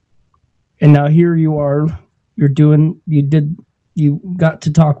 And now here you are, you got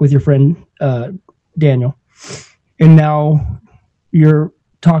to talk with your friend, Daniel. And now you're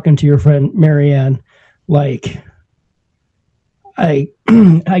talking to your friend, Marianne. Like,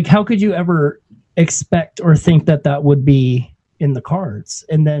 how could you ever expect or think that would be in the cards,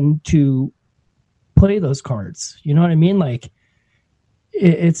 and then to play those cards? You know what I mean? Like,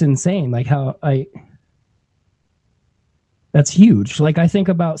 it's insane. Like that's huge. Like, I think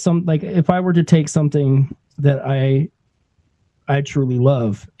about like if I were to take something that I truly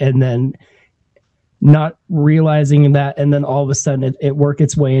love and then not realizing that, and then all of a sudden it work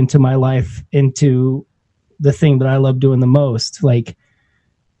its way into my life, into the thing that I love doing the most. Like,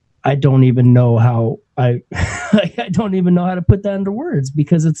 I don't even know how I don't even know how to put that into words,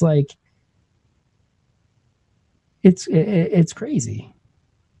 because it's like, it's crazy.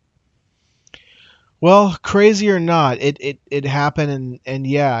 Well, crazy or not, it happened, and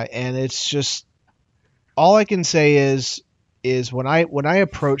yeah, and it's just, all I can say is when I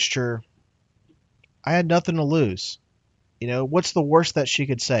approached her, I had nothing to lose. You know, what's the worst that she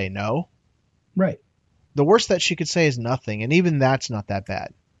could say? No. Right. The worst that she could say is nothing, and even that's not that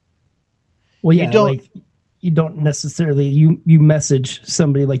bad. Well, yeah, you don't necessarily, you message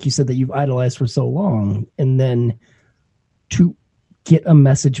somebody, like you said, that you've idolized for so long, and then to get a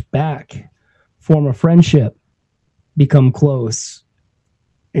message back, form a friendship, become close,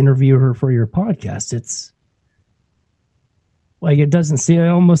 interview her for your podcast. It's like, it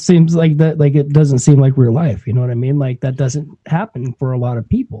almost seems like that, like it doesn't seem like real life. You know what I mean? Like, that doesn't happen for a lot of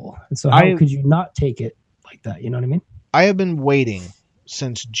people. And so how could you not take it like that? You know what I mean? I have been waiting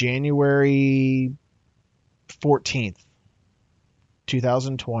since January 14th,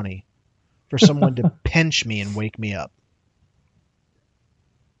 2020, for someone to pinch me and wake me up.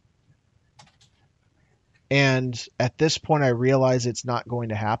 And at this point, I realize it's not going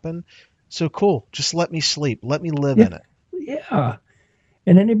to happen. So cool. Just let me sleep. Let me live in it. Yeah.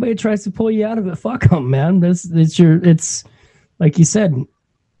 And anybody tries to pull you out of it, fuck them, man. It's like you said,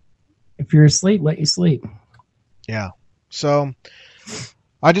 if you're asleep, let you sleep. Yeah. So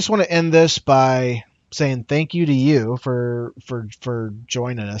I just want to end this by saying thank you to you for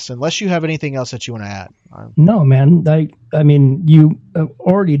joining us. Unless you have anything else that you want to add. No, man. I mean, you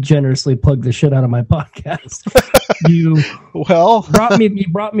already generously plugged the shit out of my podcast. You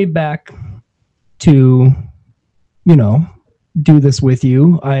brought me back to, do this with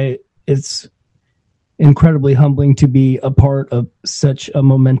you. It's incredibly humbling to be a part of such a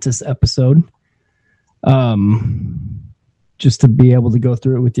momentous episode. Just to be able to go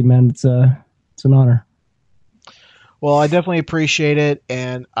through it with you, man, it's an honor. Well, I definitely appreciate it,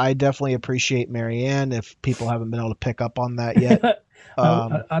 and I definitely appreciate Marianne, if people haven't been able to pick up on that yet.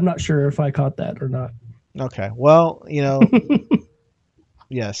 I'm not sure if I caught that or not. Okay. Well,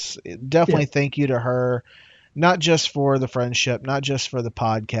 yes, definitely thank you to her, not just for the friendship, not just for the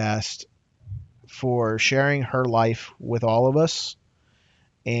podcast, for sharing her life with all of us,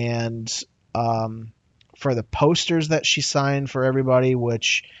 and for the posters that she signed for everybody,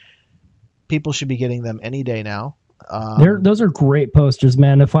 which people should be getting them any day now. Those are great posters,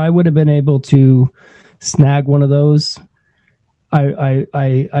 man. If I would have been able to snag one of those,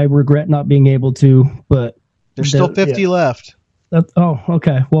 I regret not being able to, but there's still 50 left.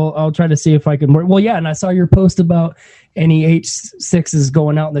 Okay. Well, I'll try to see if I can work. Well, yeah. And I saw your post about any H6s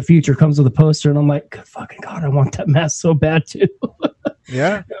going out in the future comes with a poster. And I'm like, fucking God, I want that mask so bad too.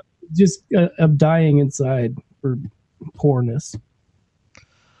 Yeah. Just I'm dying inside for poorness.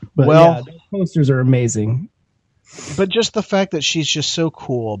 But well, those posters are amazing. But just the fact that she's just so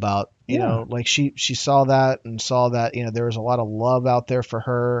cool about, like she saw that, there was a lot of love out there for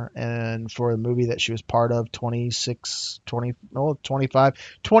her and for the movie that she was part of, 26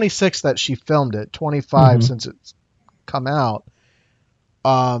 that she filmed it, 25 since it's come out.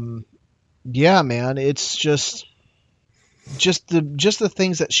 Yeah, man, it's just the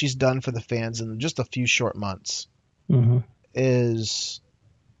things that she's done for the fans in just a few short months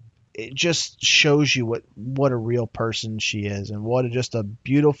it just shows you what a real person she is, and what just a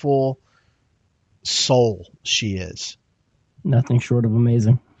beautiful soul she is. Nothing short of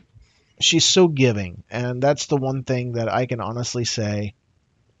amazing. She's so giving, and that's the one thing that I can honestly say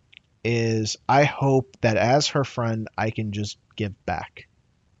is I hope that as her friend, I can just give back.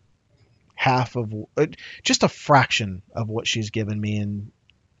 half of, just a fraction of what she's given me, and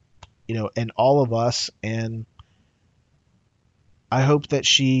and all of us. And I hope that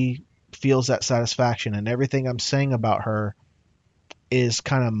she feels that satisfaction, and everything I'm saying about her is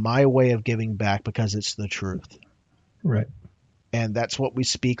kind of my way of giving back because it's the truth. Right. And that's what we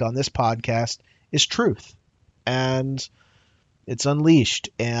speak on this podcast is truth. And it's Unleashed.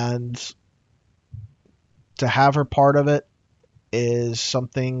 And to have her part of it is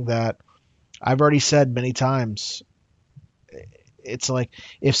something that I've already said many times. It's like,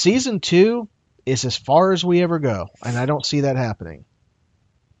 if season 2 is as far as we ever go, and I don't see that happening,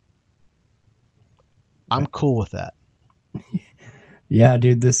 I'm cool with that. Yeah,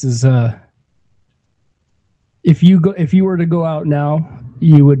 dude, this is if you were to go out now,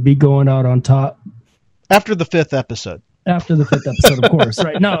 you would be going out on top. After the 5th episode. After the 5th episode, of course,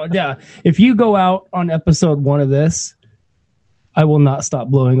 right? No, yeah. If you go out on episode 1 of this, I will not stop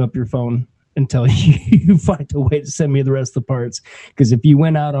blowing up your phone until you find a way to send me the rest of the parts. Because if you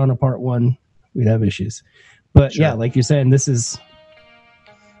went out on a part 1, we'd have issues. But sure. Yeah, like you're saying, this is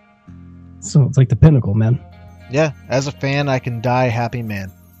so it's like the pinnacle, man. Yeah, as a fan, I can die happy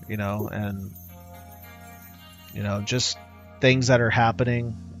man, and just things that are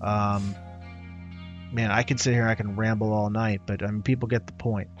happening. Man, I can sit here and I can ramble all night, but people get the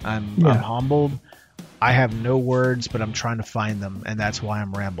point. I'm humbled. I have no words, but I'm trying to find them, and that's why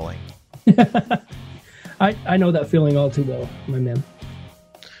I'm rambling. I know that feeling all too well, my man.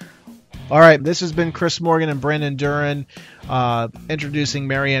 All right, this has been Chris Morgan and Brandon Duran introducing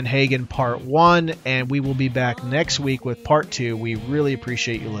Marianne Hagan Part 1, and we will be back next week with Part 2. We really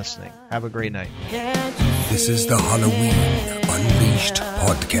appreciate you listening. Have a great night. This is the Halloween Unleashed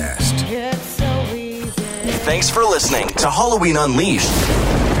podcast. Thanks for listening to Halloween Unleashed.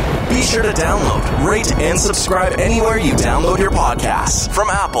 Be sure to download, rate, and subscribe anywhere you download your podcasts from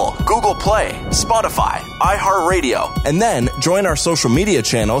Apple, Google Play, Spotify, iHeartRadio, and then join our social media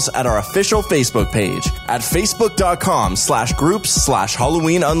channels at our official Facebook page at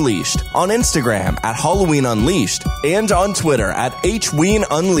facebook.com/groups/Halloween Unleashed, on Instagram at Halloween Unleashed, and on Twitter at HWeen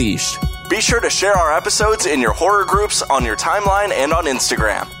Unleashed. Be sure to share our episodes in your horror groups on your timeline and on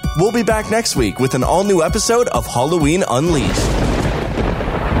Instagram. We'll be back next week with an all-new episode of Halloween Unleashed.